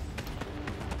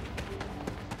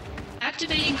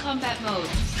 Activating combat mode.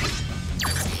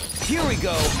 Here we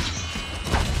go.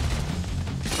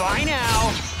 Bye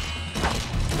now.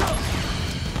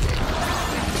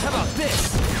 How about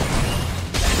this?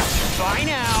 Bye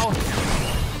now.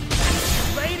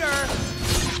 Later.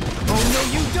 Oh no,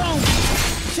 you don't.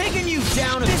 Taking you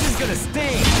down. This is gonna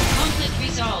sting. Conflict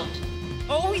resolved.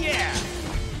 Oh yeah.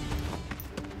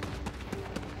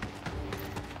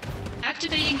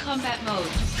 Activating combat mode.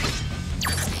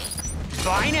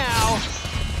 Bye now.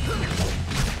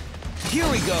 Here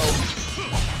we go.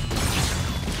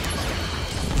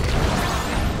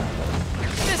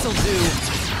 This'll do.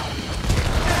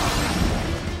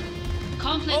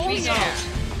 Conflict Oh, resolved. yeah.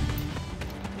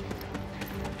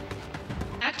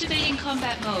 Activating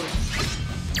combat mode.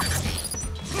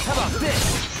 How about this?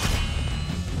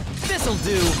 This'll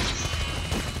do.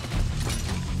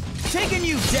 Taking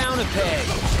you down a peg.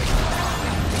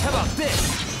 How about this?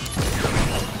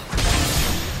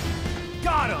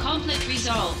 Got him. Conflict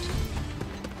resolved.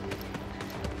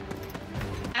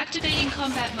 Activating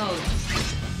combat mode.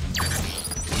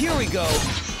 Here we go.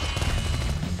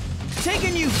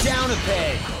 Taking you down a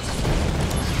peg.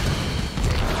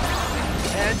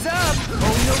 Heads up.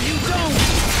 Oh, no, you don't.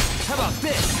 How about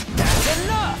this? That's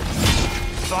enough.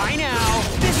 Bye now.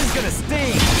 This is gonna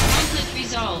sting. Conflict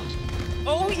resolved.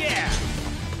 Oh, yeah.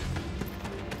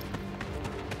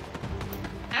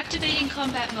 Activating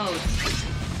combat mode.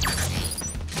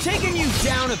 Taking you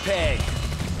down a peg.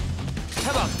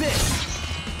 How about this?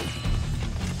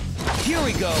 Here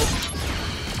we go.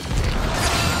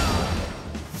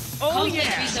 Oh, Conflict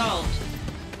yeah. resolved.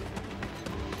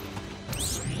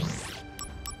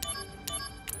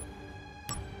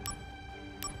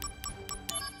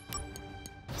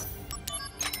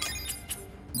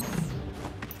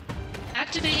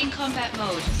 Activating combat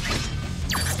mode.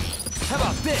 How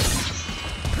about this?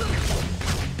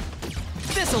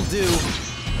 This'll do.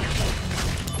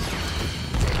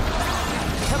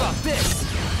 How about this?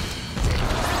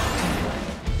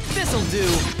 This'll do.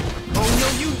 Oh, no,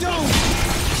 you don't.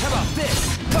 How about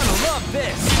this? Gonna love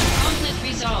this. Conflict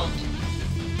resolved.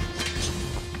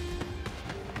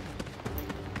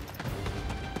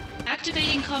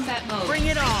 Activating combat mode. Bring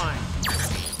it on.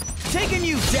 Taking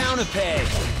you down a peg.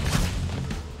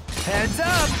 Heads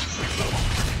up.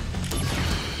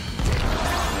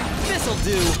 This'll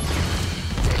do.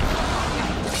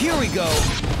 Here we go.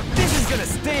 This is gonna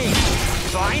sting.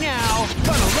 Bye now.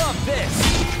 Gonna love this.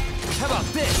 How about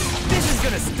this? This is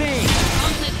gonna sting.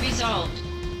 Conflict resolved.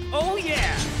 Oh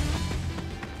yeah.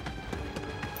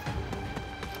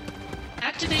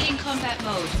 Activating combat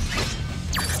mode.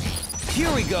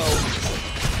 Here we go.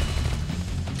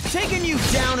 Taking you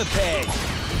down a peg.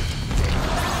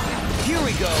 Here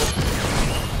we go.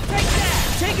 Take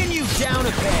that. Taking you down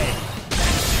a peg.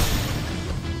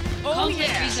 Oh Conflict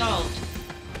yeah. resolved.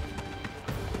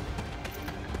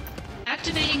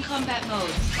 Activating combat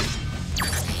mode.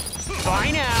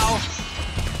 Bye now.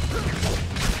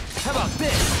 How about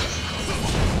this?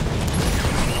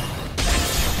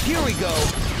 Here we go.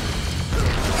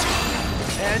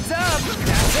 Heads up.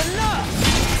 That's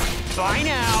enough. Bye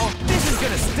now. This is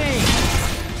gonna sting.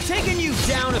 Taking you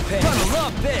down a peg. Gonna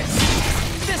love this.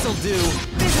 This'll do.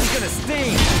 This is gonna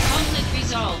sting. Conflict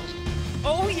resolved.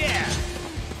 Oh yeah.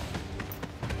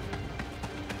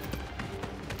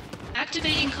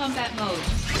 Activating combat mode.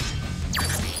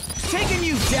 Taking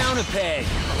you down a peg.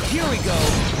 Here we go.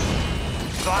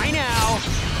 Bye now.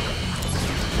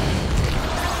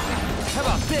 How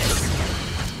about this?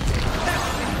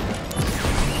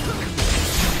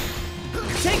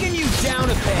 Taking you down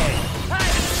a peg.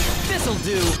 This'll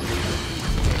do.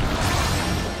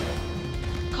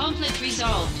 Conflict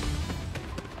resolved.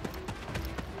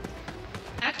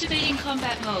 Activating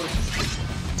combat mode.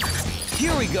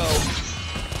 Here we go.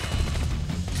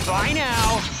 Bye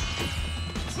now.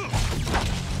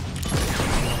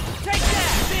 Take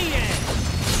that! Beat it!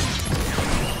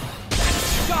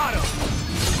 Got him!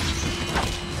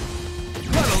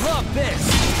 Gonna love this!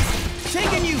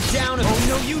 Taking you down a... Oh,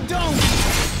 no, you don't!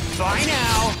 Bye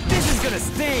now! This is gonna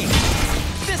sting!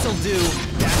 This'll do!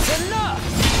 That's enough!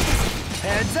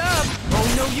 Heads up! Oh,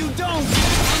 no, you don't!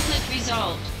 Conflict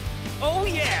resolved. Oh,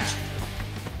 yeah!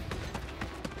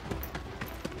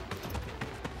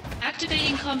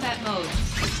 Activating combat mode.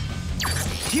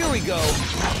 Here we go!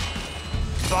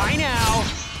 Bye now!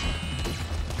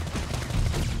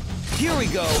 Here we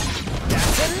go!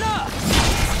 That's enough!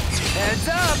 Heads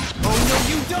up! Oh, no,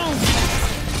 you don't!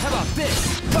 How about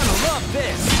this? Gonna love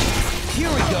this! Here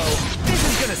we go! This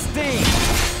is gonna sting!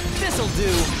 This'll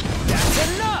do! That's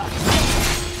enough!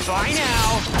 Bye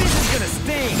now! This is gonna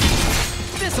sting!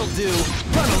 This'll do!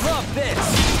 Gonna love this!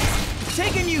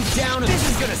 Taking you down! This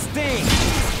is gonna sting!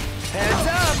 Heads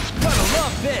up! Gonna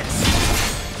love this!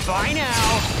 Bye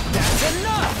now! That's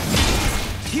enough!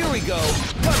 Here we go!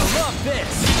 Gonna love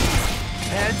this!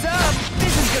 Heads up!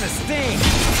 This is gonna sting!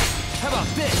 How about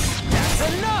this?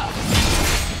 That's enough!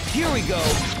 Here we go.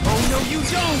 Oh no, you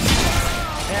don't.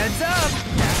 Heads up.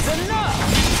 That's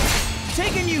enough.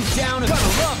 Taking you down. Gonna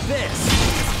love this.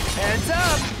 Heads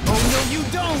up. Oh no, you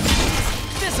don't.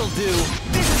 This'll do.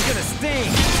 This is gonna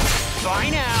sting. Bye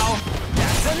now.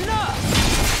 That's enough.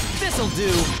 This'll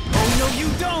do. Oh no, you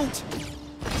don't.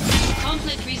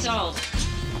 Conflict resolved.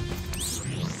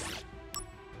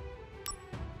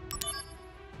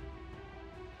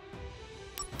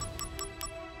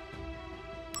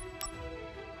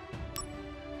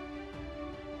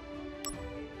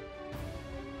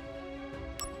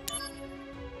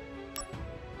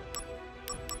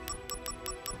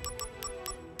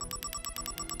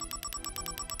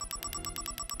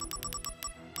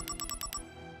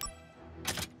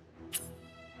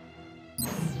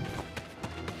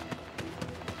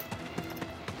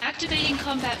 Activating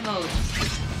combat mode.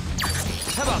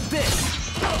 How about this?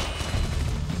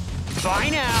 Bye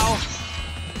now.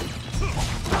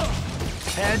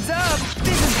 Heads up.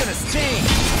 This is gonna sting.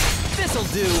 This'll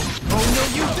do. Oh no,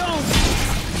 you don't.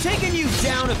 Taking you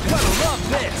down a pit. Gonna love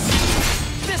this.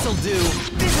 This'll do.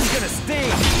 This is gonna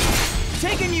sting.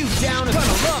 Taking you down a pit.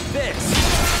 Gonna love this.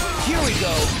 Here we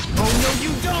go. Oh no,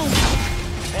 you don't.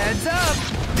 Heads up.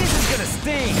 This is gonna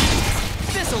sting.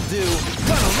 This'll do.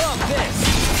 Gonna love this.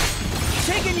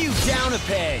 Taking you down a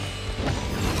peg.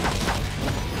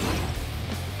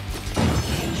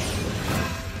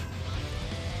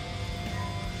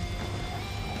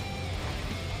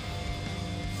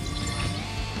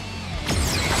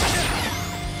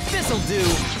 This'll do.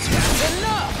 That's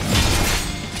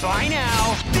enough. Bye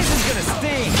now. This is gonna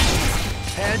sting.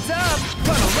 Heads up.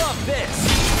 Gonna love this.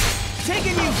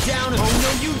 Taking you down. Oh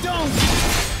no, you don't.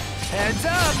 Heads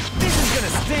up. This is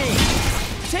gonna sting.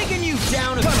 Taking you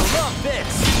down. Gonna love this.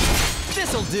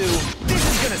 This'll do. This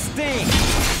is gonna sting.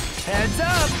 Heads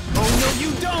up. Oh no,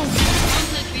 you don't.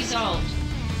 Conflict resolved.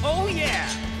 Oh yeah.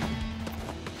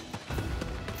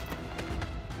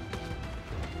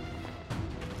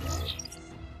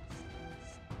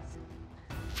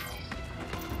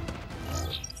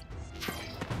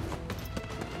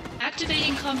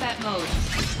 Activating combat mode.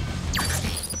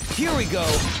 Here we go.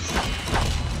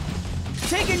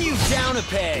 Taking you down a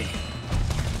peg.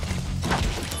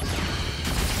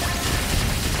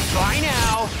 Bye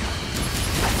now.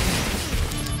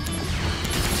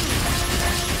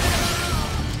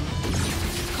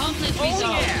 Conflict Oh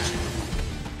resolved. yeah.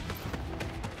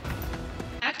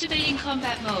 Activating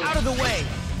combat mode. Out of the way.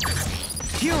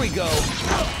 Here we go.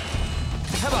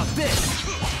 How about this?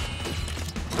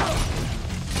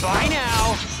 Bye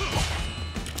now.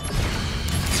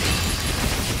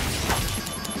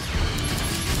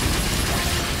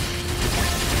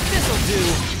 This'll do.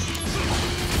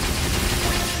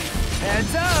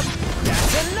 Heads up.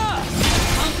 That's enough.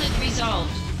 Conflict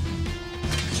resolved.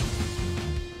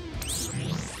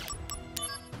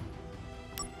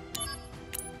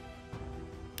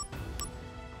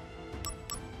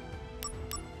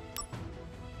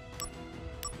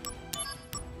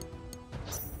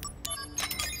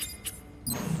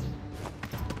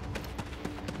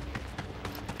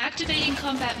 Activating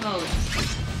combat mode.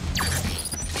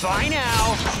 Bye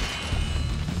now.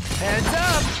 Heads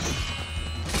up.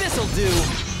 This'll do.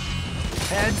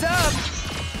 Heads up.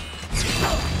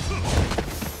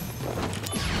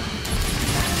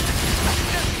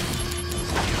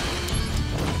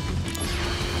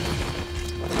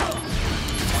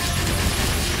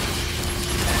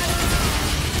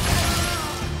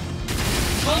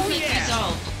 Conflict yeah.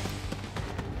 resolved.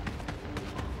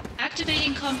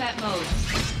 Activating combat mode.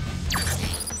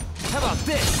 How about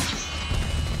this?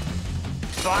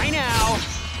 Bye now.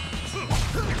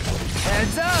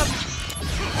 Heads up.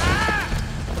 Ah!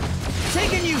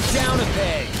 Taking you down a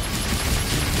peg.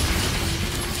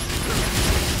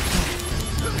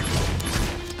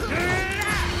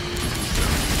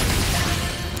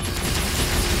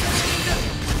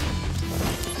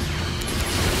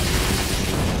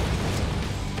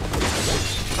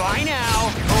 Bye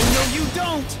now. Oh no, you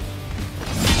don't.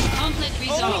 Conflict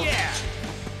resolved. Oh yeah.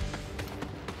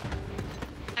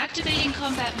 Activating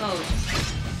combat mode.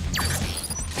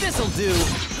 This'll do.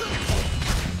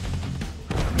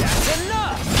 That's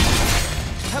enough.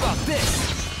 How about this?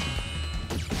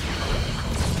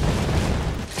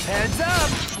 Heads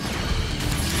up.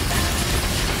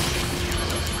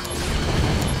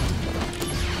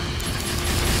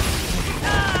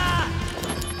 Ah!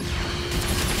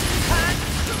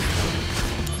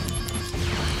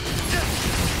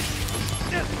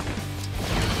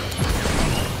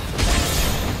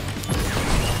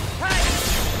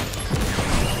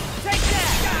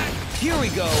 Here we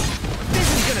go. This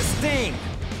is gonna sting.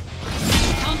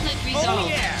 Conflict resolved. Oh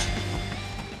yeah.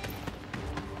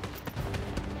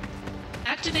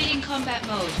 Activating combat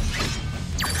mode.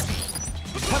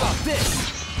 How about this?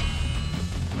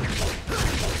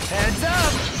 Heads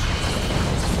up!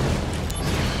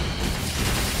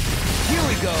 Here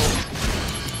we go.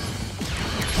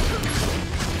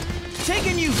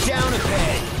 Taking you down a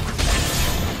peg.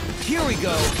 Here we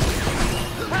go.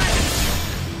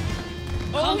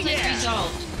 Oh Conflict yeah!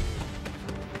 resolved.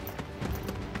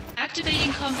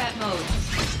 Activating combat mode.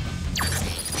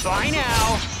 Bye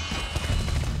now.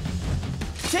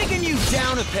 Taking you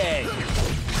down a peg.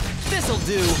 This'll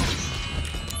do.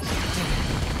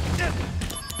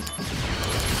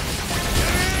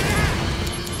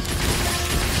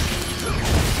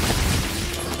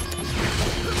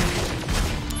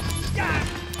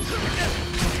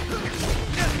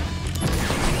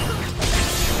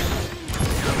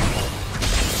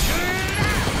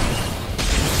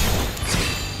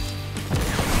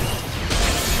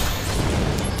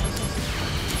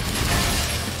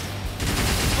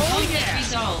 Conflict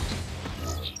resolved.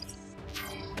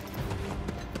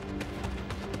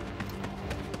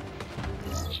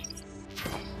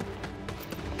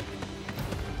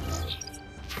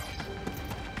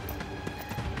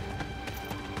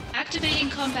 Activating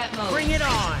combat mode. Bring it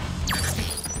on.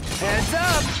 Heads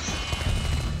up.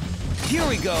 Here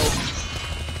we go.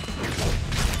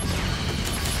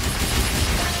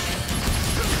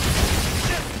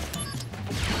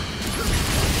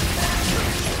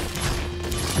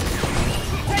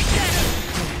 Take that.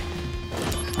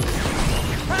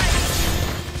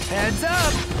 Heads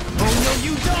up. Oh no,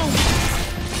 you don't.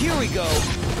 Here we go.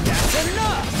 That's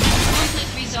enough.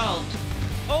 Conflict resolved.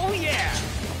 Oh yeah.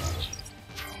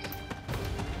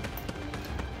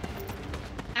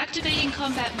 Activating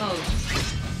combat mode.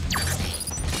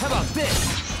 How about this?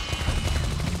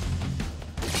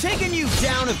 Taking you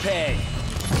down a peg.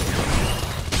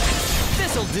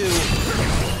 This'll do.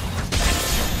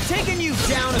 Taking you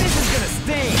down a... This is gonna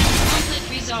sting. Conflict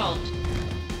resolved.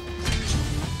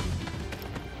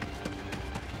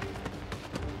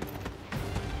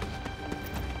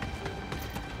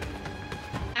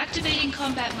 Activating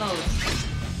combat mode.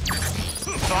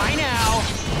 Bye now.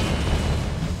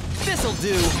 This'll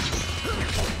do.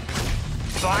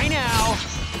 Bye now.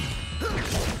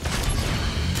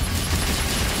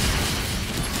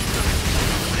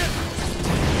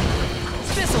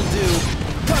 This'll do.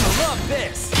 Gonna love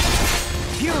this.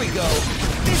 Here we go.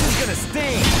 This is gonna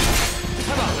sting.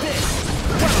 How about this?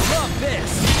 Gonna love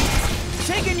this.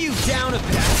 Taking you down a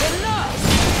bit. That's enough.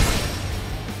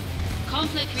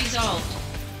 Conflict resolved.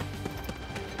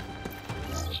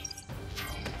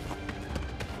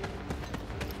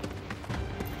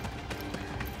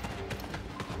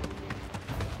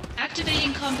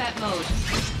 Activating combat mode.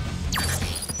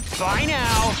 Bye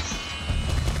now.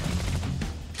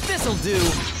 This'll do.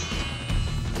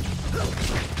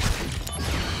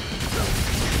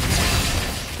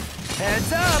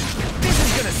 Heads up. This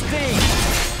is gonna sting.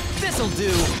 This'll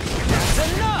do. That's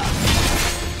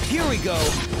enough. Here we go.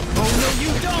 Oh no,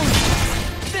 you don't.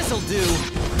 This'll do.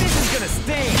 This is gonna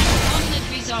sting. Conflict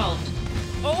resolved.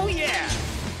 Oh yeah.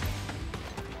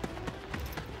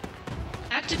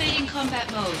 Activating combat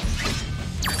mode.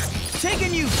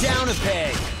 Taking you down a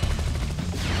peg.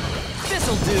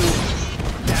 This'll do.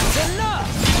 That's enough.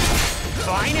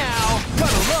 Bye now.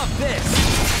 Gonna love this.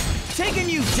 Taking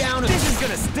you down a... This is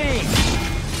gonna sting.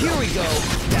 Here we go.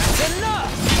 That's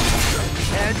enough.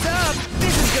 Heads up.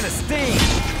 This is gonna sting.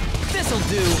 This'll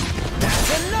do.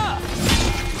 That's enough.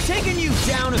 Taking you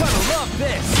down a... Gonna love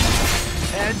this.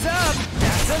 Heads up.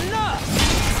 That's enough.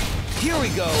 Here we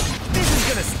go. This is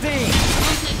gonna sting.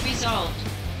 Conflict resolved.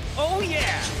 Oh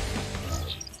yeah.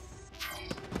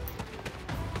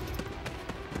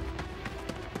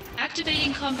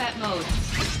 Activating combat mode.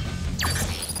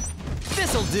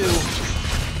 This'll do.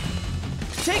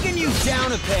 Taking you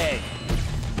down a peg.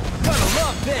 Gonna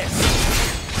love this.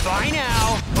 Bye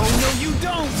now. Oh no, you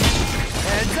don't.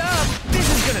 Heads up. This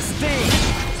is gonna sting.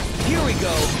 Here we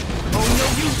go. Oh no,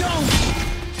 you don't.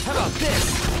 How about this?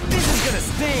 This is gonna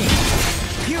sting.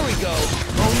 Here we go.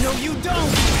 Oh no, you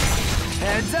don't.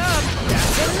 Heads up.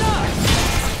 That's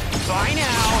enough. Bye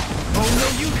now. Oh no,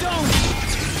 you don't.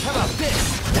 How about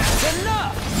this? That's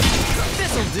enough.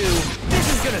 This'll do. This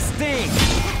is gonna sting.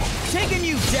 Taking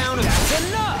you down. That's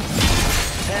enough.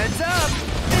 Heads up.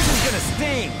 This is gonna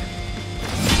sting.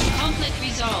 Conflict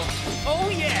resolved. Oh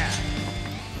yeah.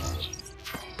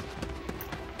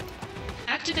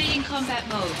 Activating combat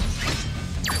mode.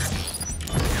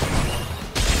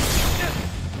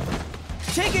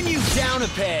 Taking you down a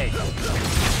peg.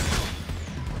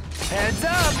 Heads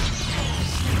up.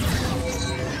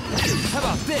 How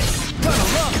about this? Gonna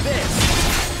love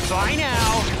this. Bye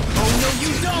now. Oh no,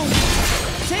 you don't.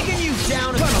 Taking you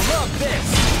down. Gonna love this.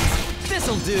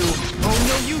 This'll do. Oh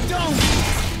no, you don't.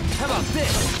 How about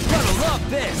this? Gonna love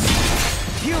this.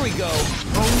 Here we go.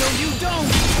 Oh no, you don't.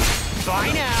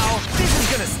 Bye now. This is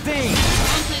gonna sting.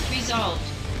 Conflict resolved.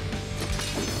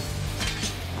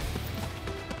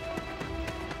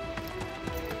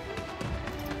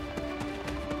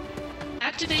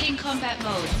 Activating combat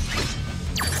mode.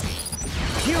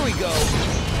 Here we go.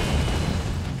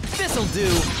 This'll do.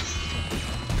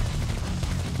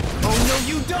 Oh no,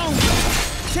 you don't.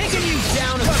 Taking you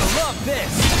down. Gonna love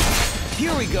this.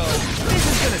 Here we go. This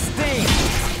is gonna sting.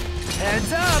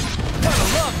 Heads up. Gonna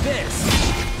love this.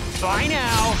 Bye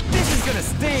now. This is gonna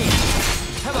sting.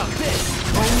 How about this?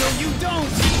 Oh no, you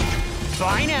don't.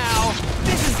 Bye now.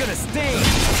 This is gonna sting.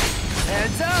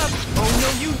 Heads up. Oh no,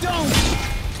 you don't.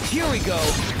 Here we go.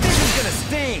 This is gonna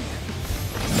sting.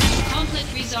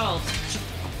 Conflict resolved.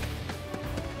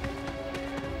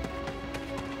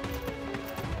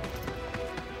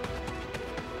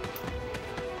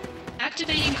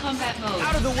 Activating combat mode.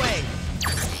 Out of the way.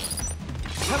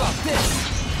 How about this?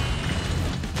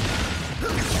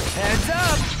 Heads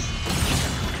up.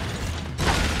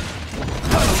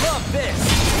 Gonna love this.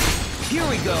 Here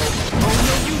we go. Oh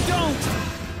no, you don't.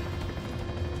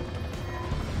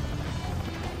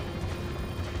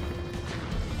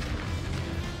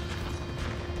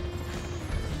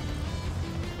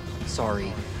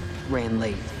 Sorry, ran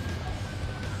late.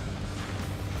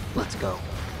 Let's go.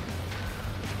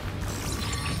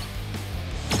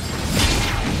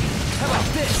 How about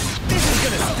this? This is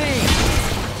gonna sting.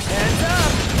 Heads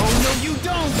up. Oh no, you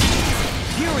don't.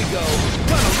 Here we go.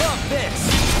 Gonna love this.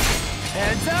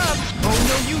 Heads up. Oh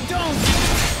no, you don't.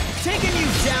 Taking you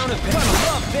down a bit. Gonna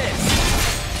love this.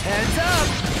 Heads up.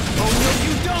 Oh no,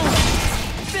 you don't.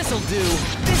 This'll do.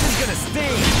 This is gonna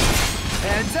sting.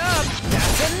 Heads up.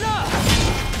 That's enough.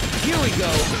 Here we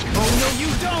go. Oh no, you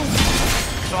don't.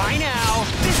 Bye now.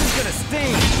 This is gonna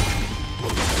sting.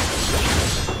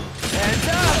 Heads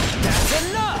up. That's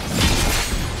enough.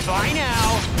 Bye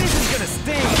now. This is gonna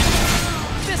sting.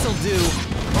 This'll do.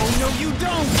 Oh no, you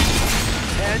don't.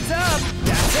 Heads up.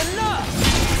 That's enough.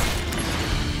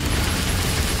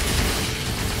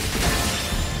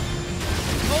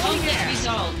 Oh Conflict yeah.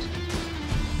 resolved.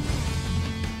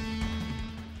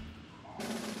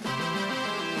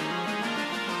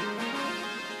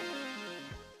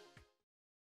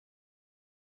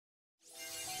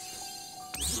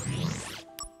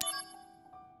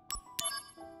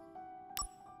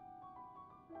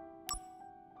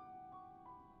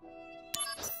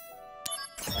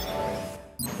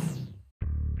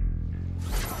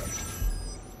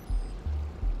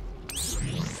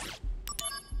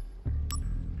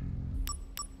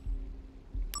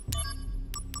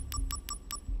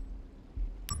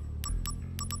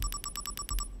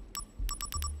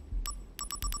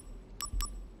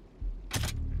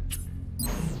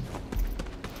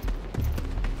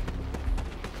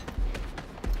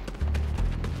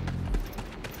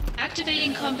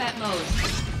 Activating combat mode.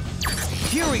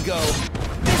 Here we go.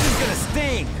 This is gonna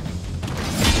sting.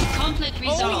 Conflict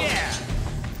resolved. Oh yeah.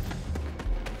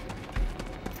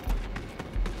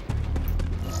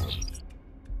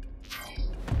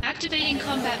 Activating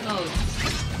combat mode.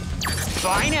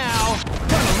 Bye now.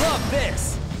 Gonna love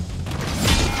this.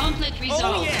 Conflict resolved.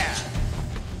 Oh yeah.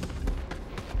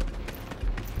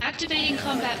 Activating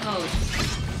combat mode.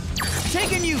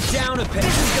 Taking you down a bit.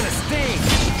 This is gonna sting.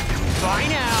 Bye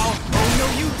now. Oh no,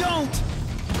 you don't.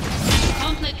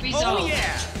 Conflict resolved. Oh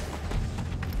yeah.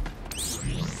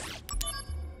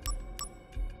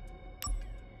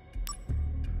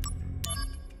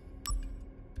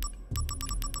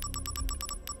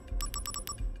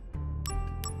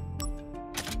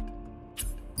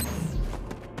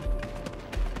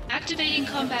 Activating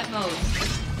combat mode.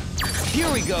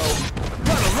 Here we go.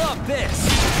 Gonna love this.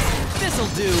 This'll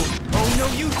do. Oh no,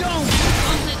 you don't.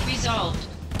 Conflict resolved.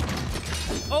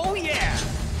 Oh yeah.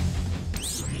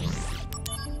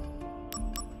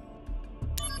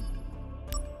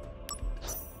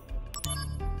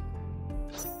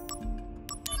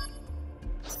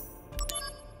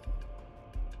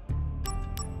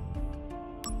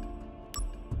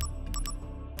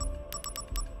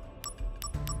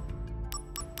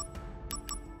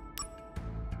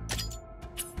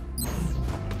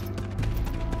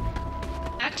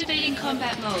 Activating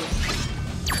combat mode.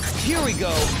 Here we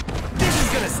go. This is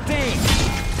gonna sting.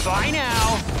 Bye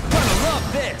now. Gonna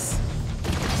love this.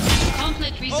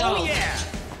 Conflict resolved. Oh yeah.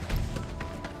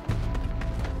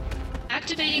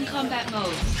 Activating combat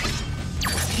mode.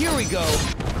 Here we go.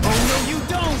 Oh no, you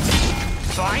don't.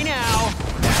 Bye now.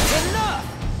 That's enough.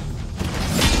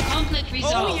 Conflict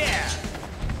resolved. Oh yeah.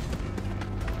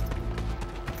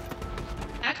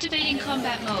 Activating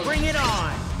combat mode. Bring it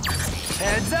on!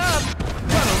 Heads up!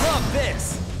 Gonna love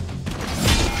this!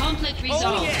 Conflict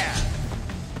resolved. Oh yeah!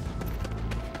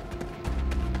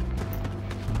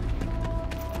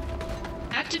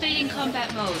 Activating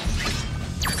combat mode.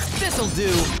 This'll do!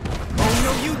 Oh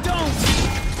no you don't!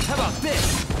 How about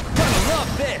this? Gonna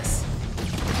love this!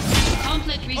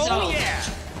 Conflict resolved. Oh yeah!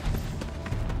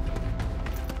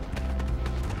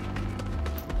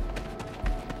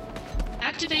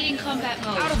 Activating combat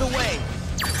mode. Out of the way!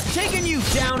 Taking you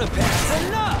down a path!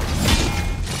 Enough!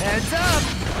 Heads up!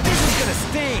 This is gonna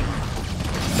sting!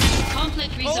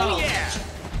 Conflict resolved. Oh yeah!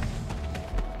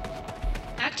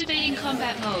 Activating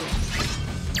combat mode.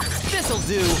 This'll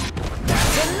do!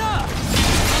 That's enough!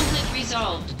 Conflict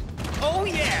resolved. Oh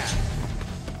yeah!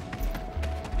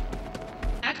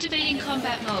 Activating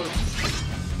combat mode.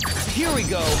 Here we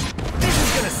go! This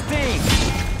is gonna sting!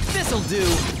 This'll do!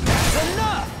 That's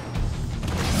enough!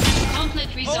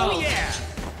 Conflict resolved. Oh yeah!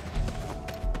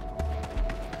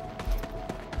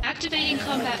 Activating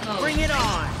combat mode. Bring it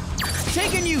on!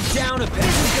 Taking you down a path!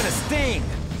 This is gonna sting!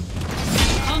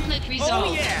 Conflict resolved.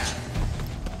 Oh yeah!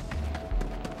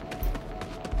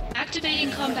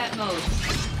 Activating combat mode.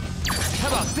 How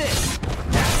about this?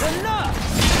 That's enough!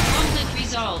 Conflict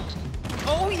resolved.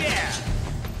 Oh yeah!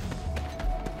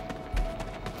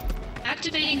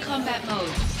 Activating combat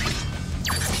mode.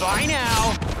 Bye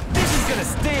now! This is gonna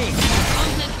sting!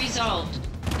 Conflict resolved.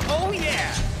 Oh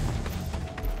yeah!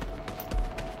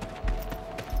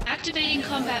 Activating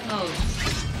combat mode.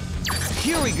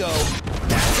 Here we go!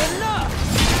 That's enough!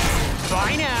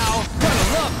 Bye now!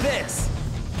 Gonna love this!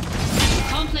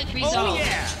 Conflict Oh resolved.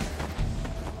 yeah!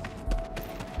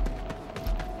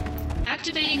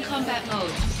 Activating combat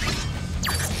mode.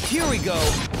 Here we go!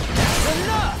 That's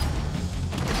enough!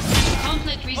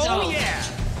 Conflict resolved. Oh yeah!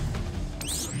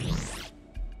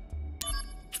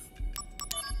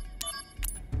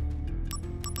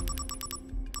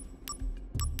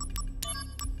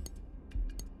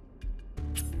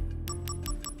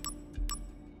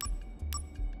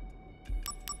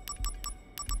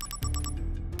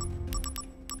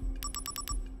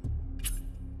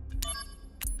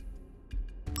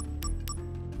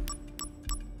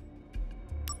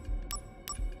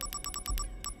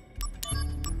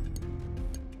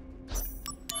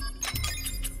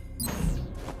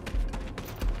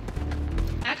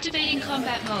 Activating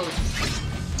combat mode.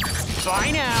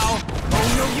 Bye now! Oh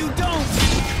no you don't!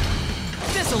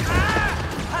 This'll...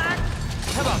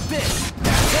 How about this?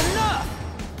 That's enough!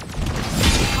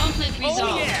 Conflict resolved.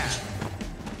 Oh yeah!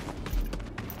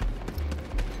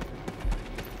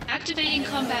 Activating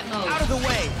combat mode. Out of the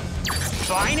way!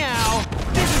 Bye now!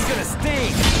 This is gonna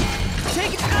sting!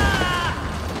 Take it...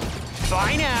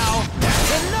 Bye now!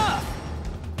 That's enough!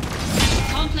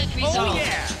 Conflict resolved. Oh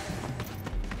yeah!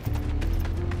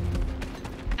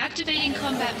 Activating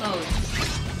combat mode.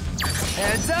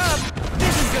 Heads up!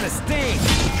 This is gonna sting!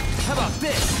 How about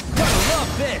this? Gonna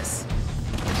love this!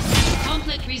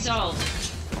 Conflict resolved.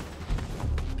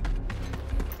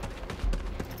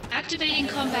 Activating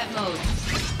combat mode.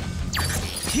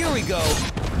 Here we go!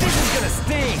 This is gonna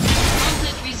sting!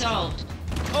 Conflict resolved.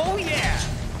 Oh yeah!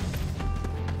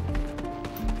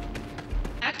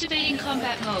 Activating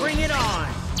combat mode. Bring it on!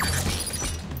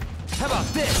 How about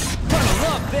this? Gonna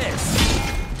love this!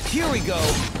 Here we go!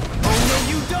 Oh no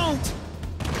you don't!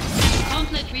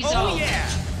 Conflict resolved. Oh yeah!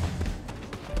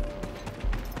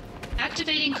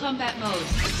 Activating combat mode.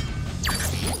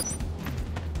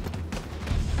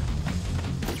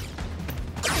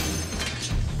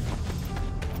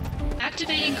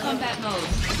 Activating combat mode.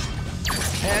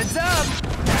 Heads up!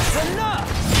 That's enough!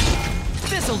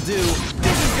 This'll do!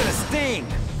 This is gonna sting!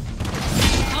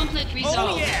 Conflict resolved.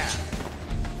 Oh yeah!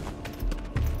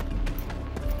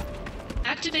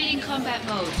 Activating combat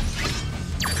mode.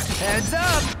 Heads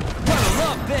up! Gonna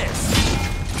love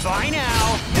this! Bye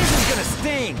now! This is gonna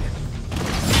sting!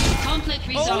 Conflict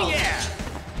resolved. Oh yeah!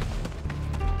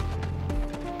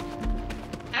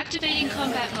 Activating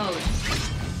combat mode.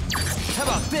 How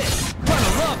about this?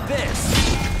 Gonna love this!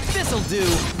 This'll do!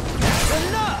 That's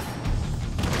enough!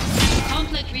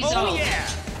 Conflict resolved. Oh yeah!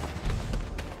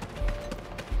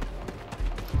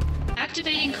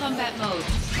 Activating combat mode.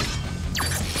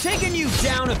 Taking you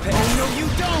down a path! Oh no you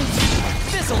don't!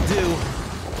 This'll do!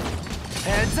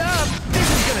 Heads up! This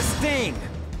is gonna sting!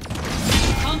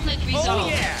 Conflict resolved. Oh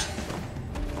yeah!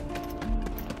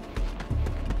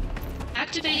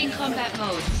 Activating combat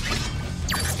mode.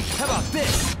 How about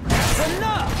this? That's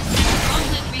enough!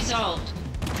 Conflict resolved.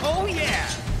 Oh yeah!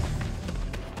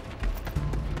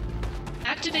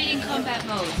 Activating combat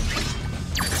mode.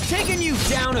 Taking you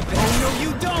down a path! Oh no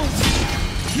you don't!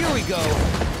 Here we go!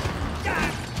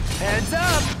 Heads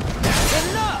up! That's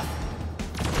enough!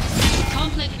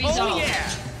 Conflict resolved. Oh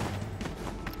yeah!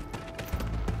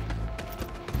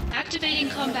 Activating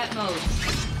combat mode.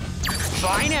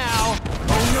 Bye now!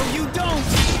 Oh no you don't!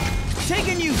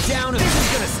 Taking you down, this is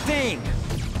gonna sting!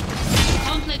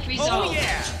 Conflict resolved. Oh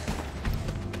yeah!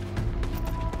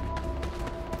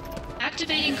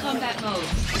 Activating combat mode.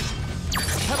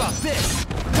 How about this?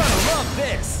 Gonna love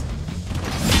this!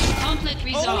 Conflict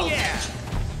resolved. Oh yeah!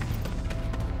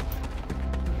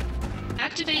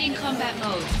 Activating combat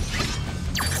mode.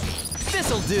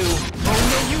 This'll do! Oh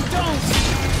no you don't!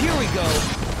 Here we go!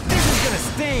 This is gonna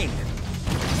sting!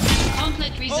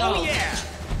 Conflict resolved. Oh yeah!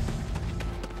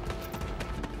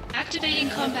 Activating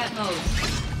combat mode.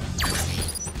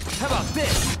 How about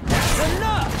this? That's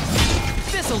enough!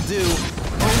 This'll do!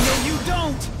 Oh no you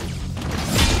don't!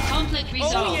 Conflict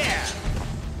resolved. Oh yeah!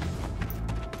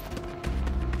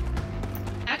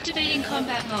 Activating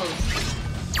combat mode.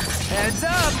 Heads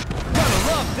up! Gonna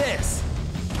love this!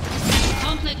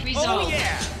 Conflict resolved. Oh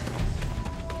yeah!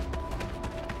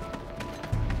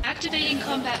 Activating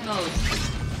combat mode.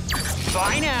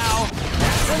 Bye now!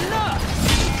 That's enough!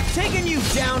 Taking you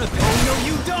down a bit. Oh no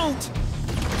you don't!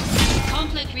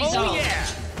 Conflict resolved. Oh yeah!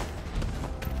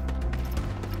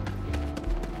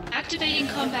 Activating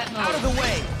combat mode. Out of the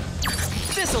way!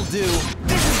 This'll do!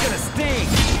 This is gonna sting!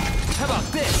 How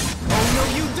about this? Oh no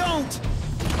you don't!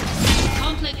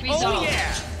 Conflict resolved. Oh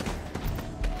yeah!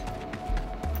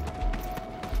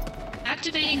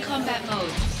 Activating combat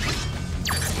mode.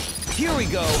 Here we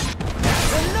go!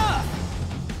 That's enough!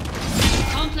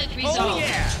 Conflict resolved. Oh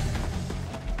yeah!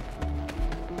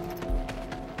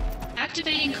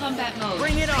 Activating combat mode.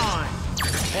 Bring it on!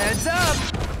 Heads up!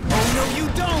 Oh no you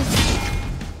don't!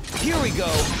 Here we go!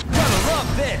 Gonna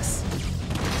love this!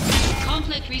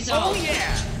 Conflict Oh resolved.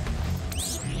 yeah!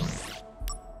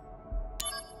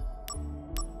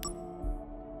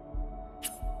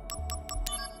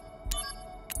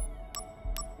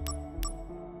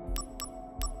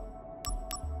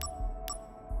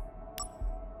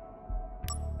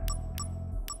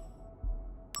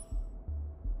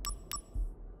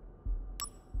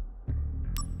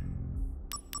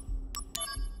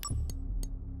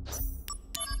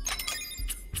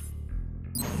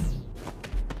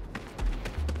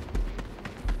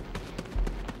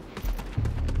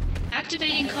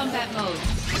 Activating combat mode.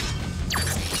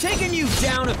 Taking you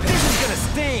down a bit. This is gonna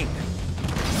sting!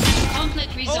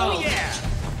 Conflict resolved. Oh yeah!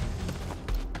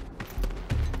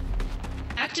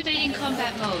 Activating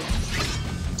combat mode.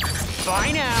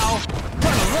 Bye now!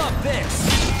 Gonna love this!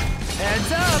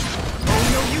 Heads up! Oh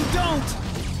no you don't!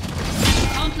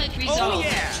 Conflict resolved. Oh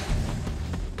yeah!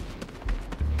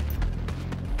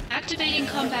 Activating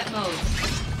combat mode.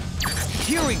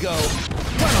 Here we go!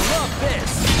 Gonna love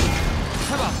this!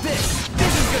 How about this?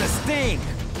 This is gonna sting!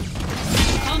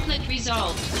 Conflict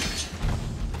resolved.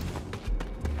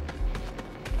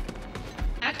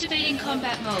 Activating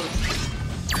combat mode.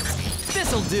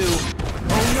 This'll do!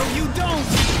 Oh no you don't!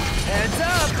 Heads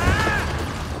up! Ah!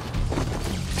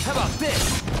 How about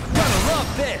this? Gonna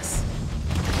love this!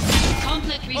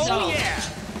 Conflict resolved. Oh yeah!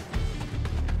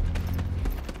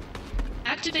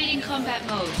 Activating combat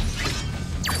mode.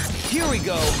 Here we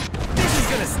go! This is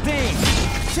gonna sting!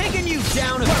 Taking you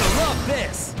down! Gonna love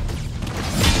this!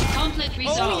 Conflict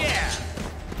resolved. Oh yeah!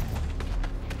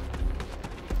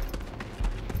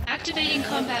 Activating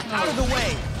combat mode. Out of the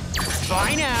way!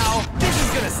 Bye now! This is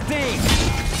gonna sting!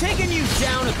 Taking you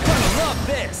down! Gonna love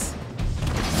this!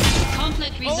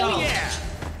 Conflict resolved. Oh yeah!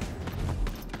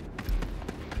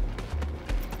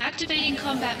 Activating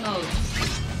combat mode.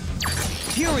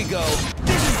 Here we go!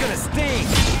 This is gonna sting!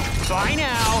 Bye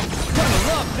now! Gonna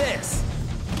love this!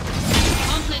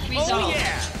 Conflict resolved. Oh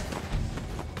yeah!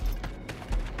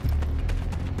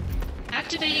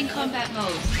 Activating combat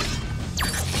mode.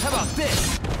 How about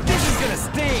this? This is gonna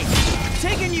sting!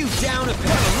 Taking you down!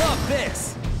 Gonna love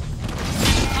this!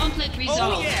 Conflict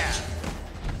resolved. Oh yeah!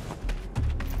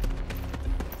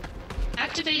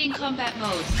 Activating combat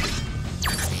mode.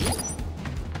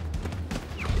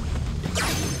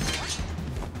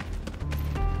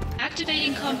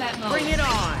 Activating combat mode. Bring it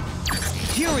on!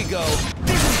 Here we go!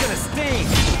 This is gonna sting!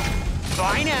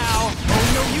 Bye now! Oh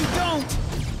no you don't!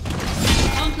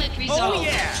 Conflict resolved. Oh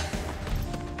yeah!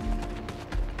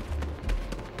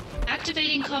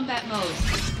 Activating combat mode.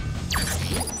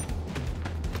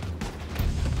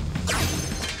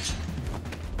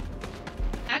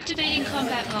 Activating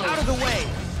combat Out mode. of the way!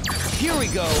 Here we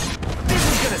go! This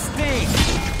is gonna sting!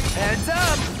 Heads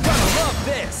up! Gonna love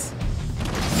this!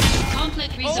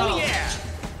 Conflict resolved. Oh yeah!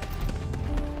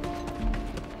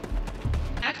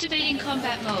 Activating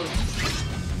combat mode.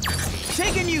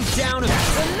 Taking you down.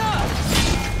 That's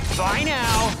enough. Bye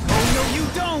now. Oh no, you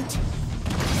don't.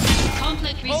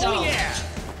 Conflict resolved. Oh yeah.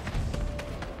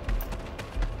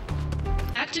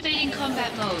 Activating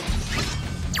combat mode.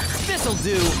 This'll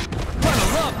do. Gonna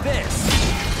love this.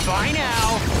 Bye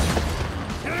now.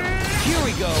 Here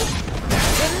we go.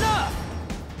 That's enough.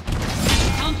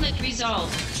 Conflict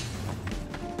resolved.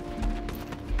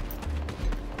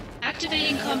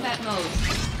 Activating combat mode.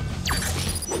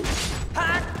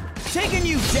 Ha! Taking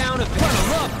you down a bit.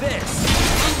 Gonna love this.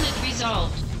 Conflict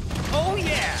resolved. Oh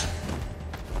yeah.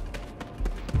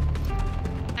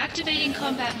 Activating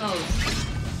combat mode.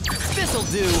 This'll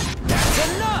do. That's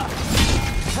enough.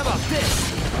 How about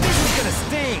this? This is gonna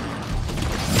sting.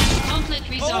 Conflict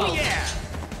resolved. Oh yeah.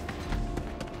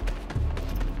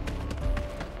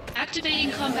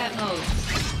 Activating combat mode.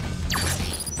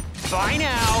 Bye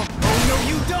now. Oh no,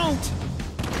 you don't.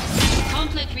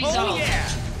 Conflict resolved. Oh yeah.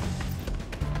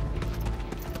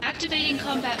 Activating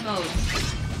combat mode.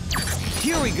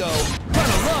 Here we go.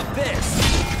 Gonna love this.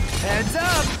 Heads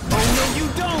up. Oh no, you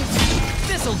don't.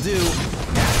 This'll do.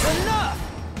 That's enough.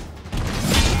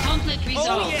 Conflict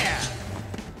resolved. Oh yeah.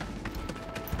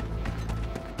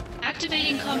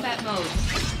 Activating combat mode.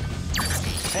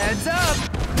 Heads up.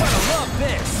 Gonna love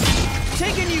this.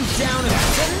 Taking you down.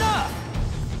 That's enough.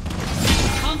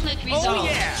 Conflict resolved. Oh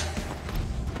yeah.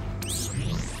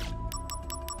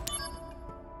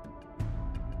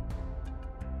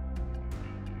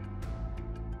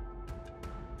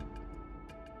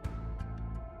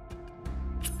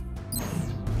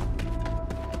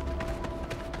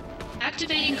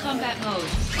 Activating combat mode.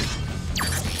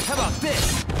 How about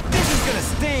this? This is gonna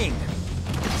sting.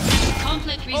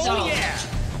 Conflict resolved. Oh yeah.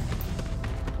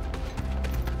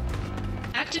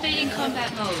 Activating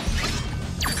combat mode.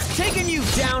 Taking you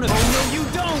down. Oh no, you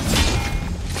don't.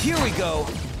 Here we go.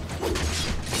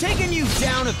 Taking you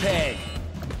down a peg.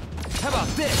 How about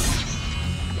this?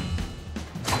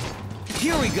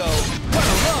 Here we go.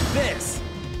 Gonna love this.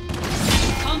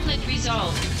 Conflict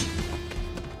resolved.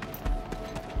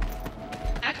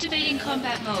 Activating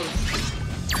combat mode.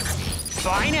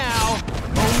 Bye now.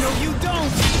 Oh no, you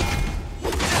don't.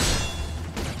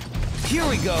 Here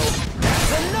we go.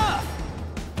 That's enough.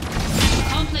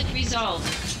 Conflict resolved.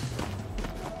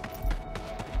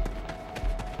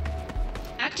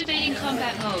 Activating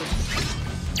combat mode.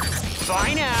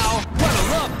 Bye now. Gonna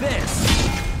love this.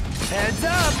 Heads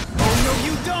up. Oh no,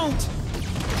 you don't.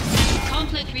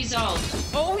 Conflict resolved.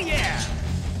 Oh yeah.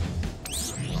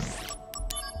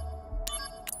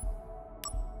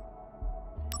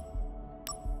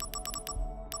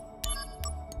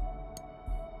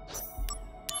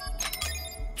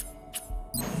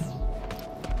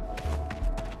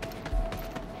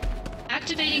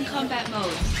 Activating combat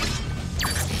mode.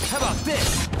 How about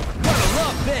this? Gonna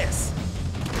love this.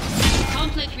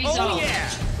 Conflict resolved. Oh yeah.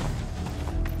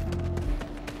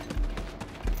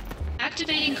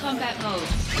 Activating combat mode.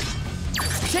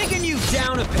 Taking you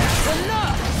down a path.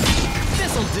 Enough.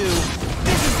 This'll do.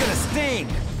 This is gonna sting.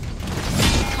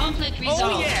 Conflict resolved.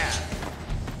 Oh yeah.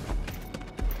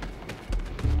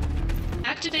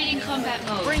 Activating combat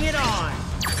mode. Bring it on.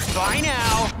 Bye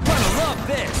now. Gonna love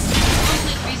this.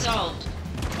 Conflict resolved.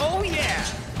 Oh yeah.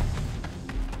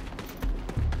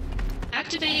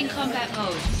 Activating combat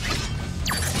mode.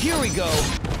 Here we go.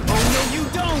 Oh no, you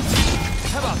don't.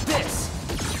 How about this?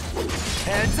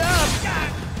 Heads up.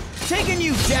 Taking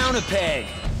you down a peg.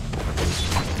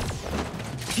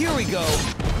 Here we go.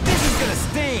 This is gonna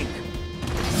sting.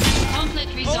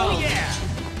 Conflict resolved. Oh yeah.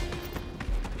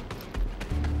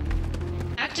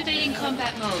 Activating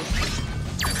combat mode.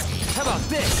 How about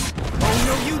this? Oh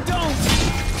no, you don't.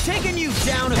 Taking you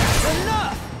down a That's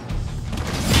enough.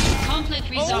 Conflict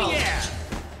resolved. Oh yeah.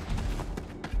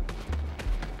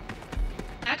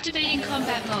 Activating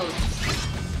combat mode.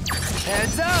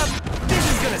 Heads up. This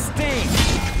is gonna sting.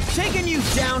 Taking you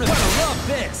down a Gonna love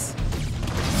this.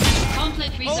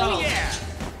 Conflict resolved. Oh yeah.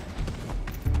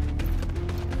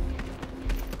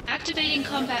 Activating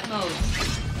combat mode.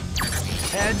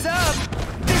 Heads up.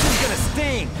 This is gonna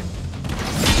sting.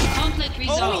 Conflict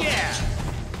resolved. Oh yeah.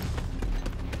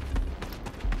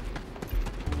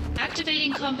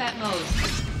 Activating combat mode.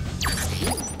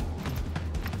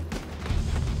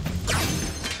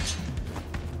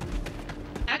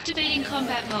 Activating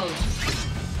combat mode.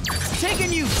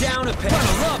 Taking you down a peg.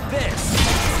 Gonna love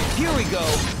this. Here we go.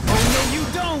 Oh no, you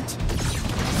don't.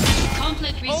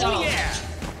 Conflict resolved. Oh yeah.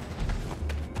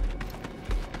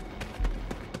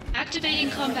 Activating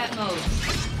combat mode.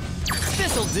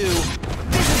 This'll do.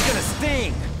 This is gonna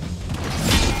sting.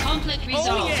 Conflict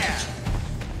resolved. Oh yeah.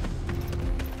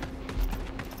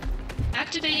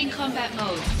 Activating combat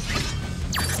mode.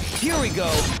 Here we go.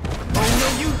 Oh no,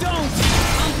 you don't!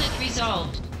 Conflict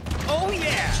resolved. Oh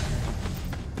yeah!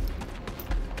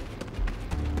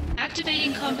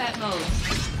 Activating combat mode.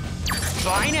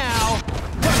 Bye now!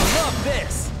 Gonna love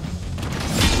this!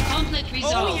 Conflict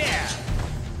resolved. Oh yeah!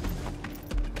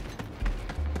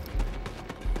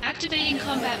 Activating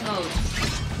combat mode.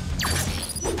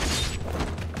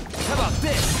 How about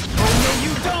this? Oh no,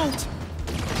 you don't!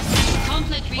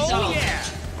 Conflict resolved. Oh yeah!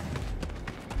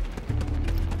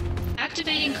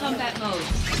 Activating combat mode.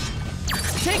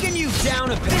 Taking you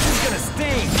down a bit. This is gonna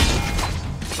sting!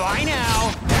 Bye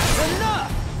now! That's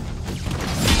enough!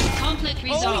 Conflict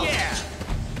resolved. Oh yeah!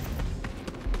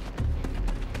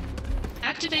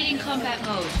 Activating combat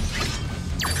mode.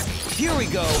 Here we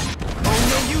go! Oh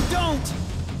no, you don't!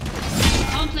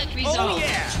 Conflict resolved. Oh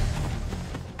yeah!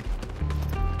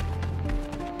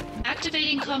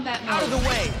 Activating combat mode. Out of the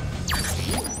way!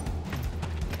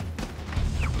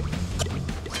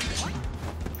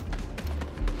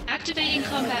 Activating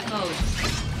combat mode.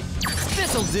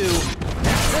 This'll do!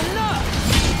 That's enough!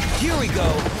 Here we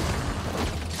go!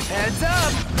 Heads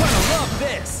up! Gonna love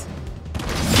this!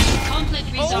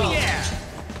 Conflict resolved. Oh yeah!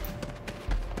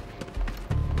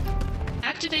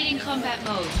 Activating combat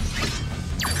mode.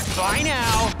 Bye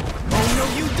now! Oh no,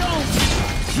 you don't!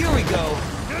 Here we go!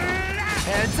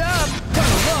 Heads up!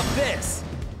 Gonna love this!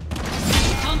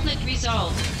 Conflict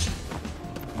resolved.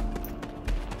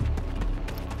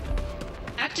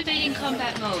 Activating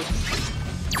combat mode.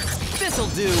 This'll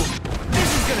do! This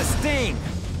is gonna sting!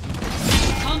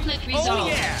 Conflict resolved. Oh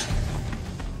yeah!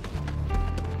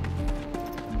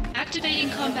 Activating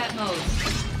combat mode.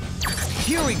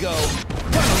 Here we go!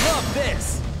 Gonna love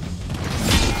this!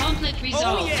 Conflict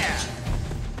resolved. Oh yeah!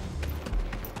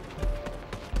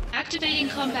 Activating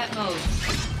combat mode.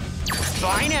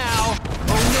 Bye now!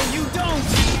 Oh no, you don't!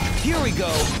 Here we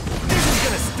go! This is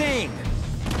gonna sting!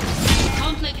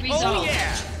 Conflict resolved. Oh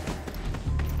yeah!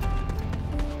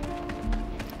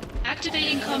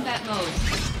 Activating combat mode.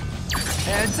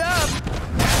 Heads up!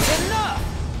 That's enough!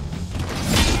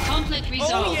 Conflict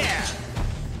resolved. Oh yeah!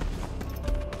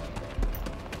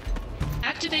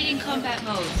 Activating combat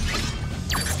mode.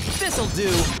 This'll do!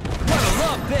 Gonna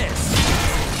love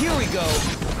this! Here we go!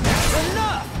 That's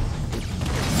enough!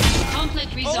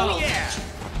 Conflict resolved. Oh yeah!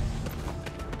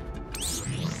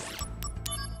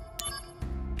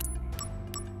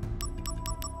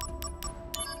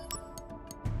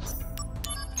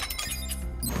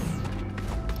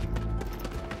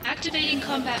 Activating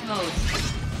combat mode.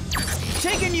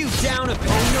 Taking you down a bit.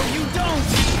 Oh no, you don't!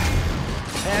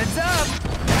 Heads up!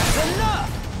 That's enough!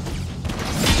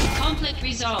 Conflict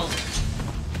resolved.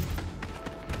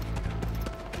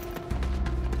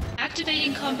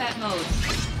 Activating combat mode.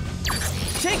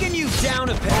 Taking you down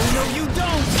a bit. Oh no, you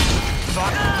don't!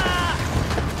 Ah!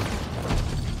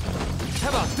 How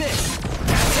about this?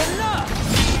 That's enough!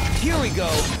 Here we go!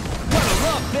 Gonna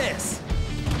love this!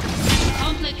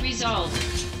 Conflict resolved.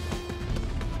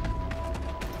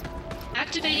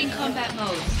 Activating combat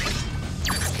mode.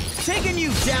 Taking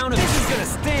you down a bit. This is gonna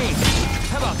sting!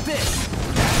 How about this?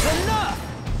 That's enough!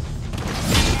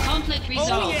 Conflict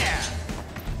resolved. Oh yeah!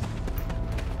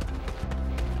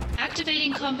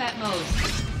 Activating combat mode.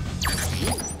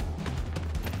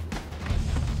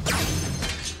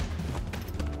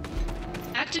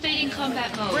 Activating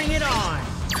combat mode. Bring it on!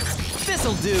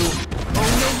 This'll do! Oh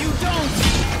no, you don't!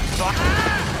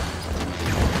 Ah!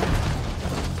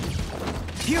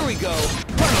 Here we go!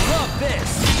 Gonna love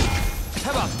this!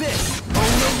 How about this? Oh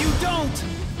no, you don't!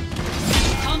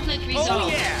 Conflict resolved. Oh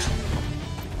yeah!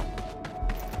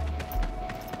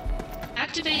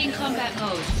 Activating combat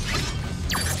mode.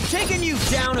 Taking you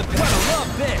down a bit. Gonna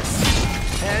love this!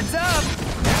 Heads up!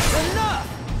 That's enough!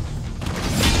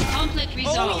 Conflict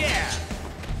resolved. Oh yeah!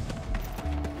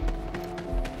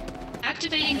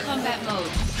 Activating combat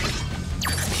mode.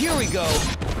 Here we go!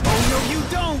 Oh no, you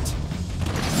don't!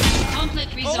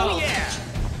 Conflict resolved. Oh yeah!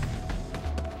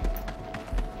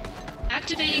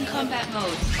 Activating combat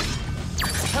mode.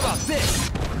 How about this?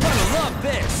 Gonna love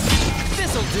this!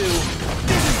 This'll do!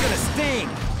 This is gonna sting!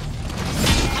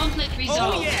 Conflict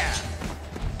resolved. Oh yeah!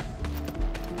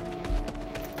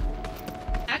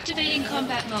 Activating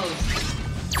combat mode.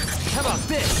 How about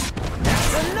this?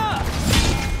 That's enough!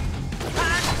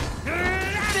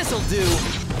 This'll do!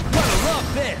 Gonna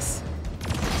love this!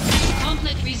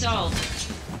 Conflict resolved.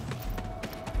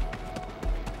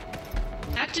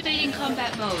 Activating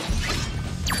combat mode.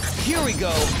 Here we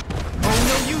go! Oh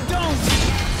no, you don't!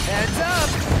 Heads up!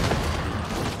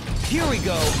 Here we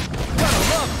go! Gonna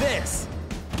love this!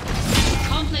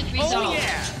 Conflict resolved. Oh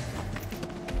yeah!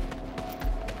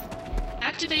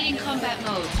 Activating combat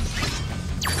mode.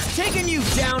 Taking you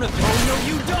down a bit. Oh, no,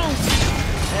 you don't!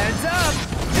 Heads up!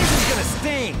 This is gonna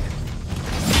sting!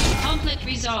 Conflict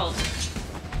resolved.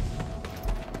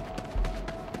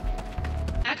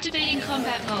 Activating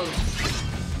combat mode.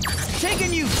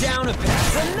 Taking you down a bit.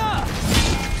 That's enough!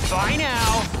 Bye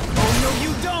now! Oh, no,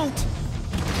 you don't!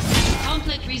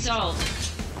 Conflict resolved.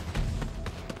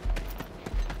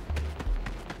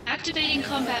 Activating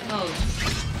combat mode.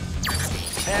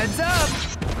 Heads up!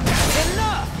 That's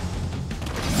enough!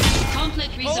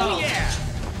 Conflict resolved. Oh, yeah!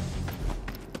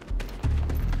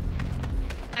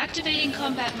 Activating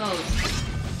combat mode.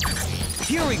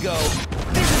 Here we go!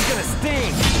 This is gonna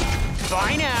sting!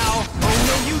 Bye now! Oh,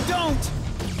 no, you don't!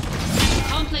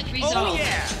 Conflict resolved. Oh,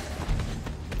 yeah!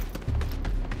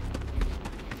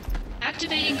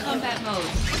 Activating combat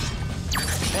mode.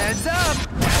 Heads up!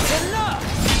 That's enough!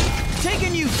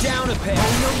 Taking you down a peg.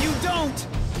 Oh, no, you don't!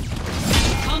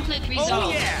 Conflict resolved.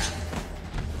 Oh, yeah!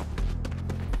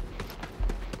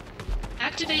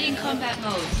 Activating combat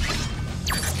mode.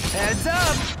 Heads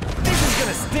up! This is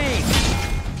gonna sting!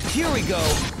 Here we go!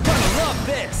 Gonna love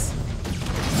this!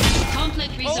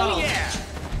 Conflict resolved. Oh, yeah!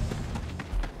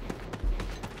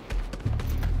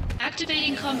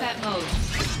 Activating combat mode.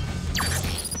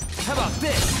 How about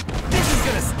this? This is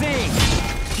gonna sting!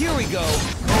 Here we go!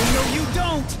 Oh, no, you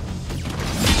don't!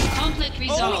 Conflict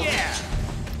resolved. Oh, yeah!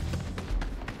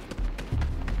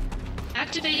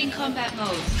 Activating combat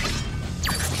mode.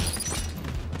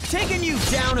 Taking you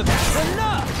down a bit. That's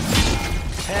enough!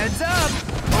 Heads up!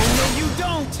 Oh, no, you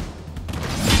don't!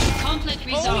 Conflict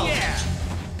resolved. Oh, yeah!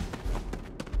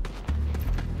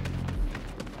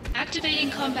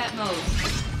 Activating combat mode.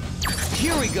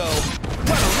 Here we go!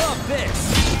 Gonna love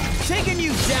this! Taking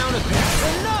you down a bit.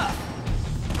 That's enough!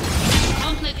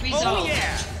 Conflict resolved. Oh,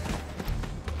 yeah!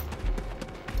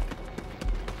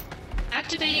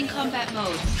 Activating combat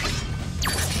mode.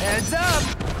 Heads up!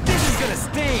 This is gonna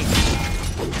sting!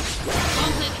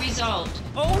 Conflict resolved.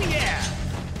 Oh, yeah!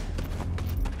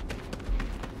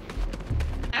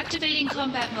 Activating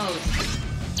combat mode.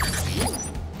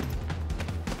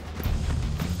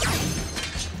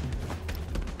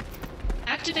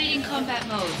 Activating combat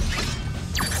mode.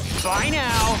 Bye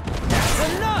now! That's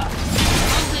enough!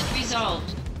 Conflict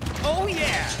resolved. Oh,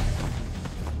 yeah!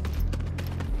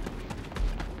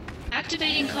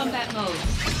 Activating combat mode.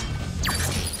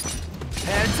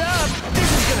 Heads up!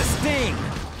 This is gonna sting!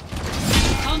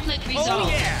 Conflict resolved. Oh,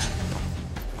 yeah!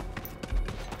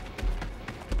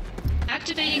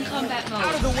 Activating combat mode.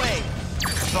 Out of the way!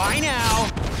 Bye now!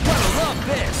 Gonna love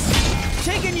this!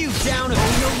 Taking you down a...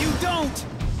 Oh, no, you don't!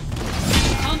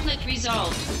 Conflict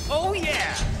resolved. Oh,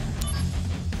 yeah!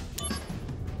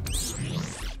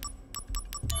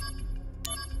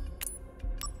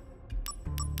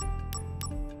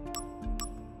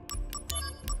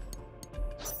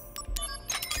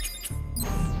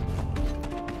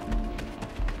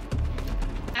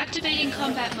 Activating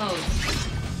combat mode.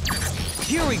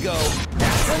 Here we go!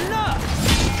 That's enough!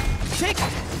 Take...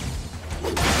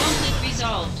 Conflict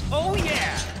resolved. Oh,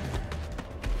 yeah!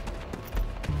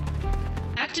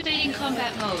 Activating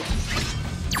combat mode.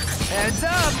 Heads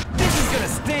up! This is gonna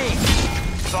sting!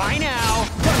 Bye now!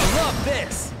 Gonna love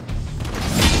this!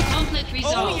 Conflict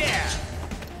resolved. Oh, yeah!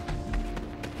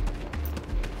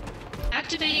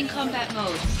 Activating combat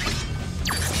mode.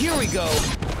 Here we go!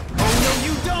 Oh, no,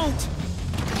 you don't!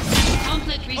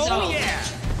 Conflict resolved. Oh, yeah!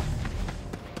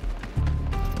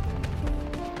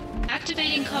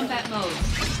 Activating combat mode.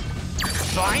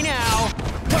 Bye now!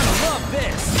 Gonna love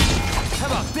this! How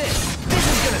about this? This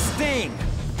is gonna sting!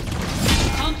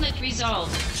 Conflict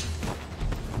resolved.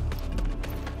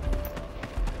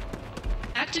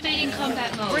 Activating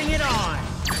combat mode. Bring it on!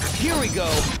 Here we go!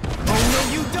 Oh, no,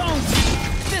 you don't!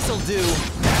 This'll do!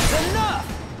 That's enough!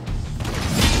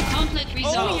 Conflict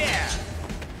resolved. Oh, yeah!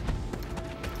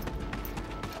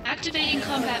 Activating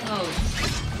combat mode.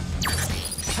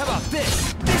 How about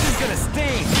this? This is gonna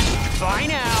sting! Bye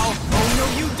now! Oh, no,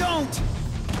 you don't!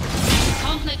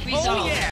 Conflict resolved. Oh, yeah!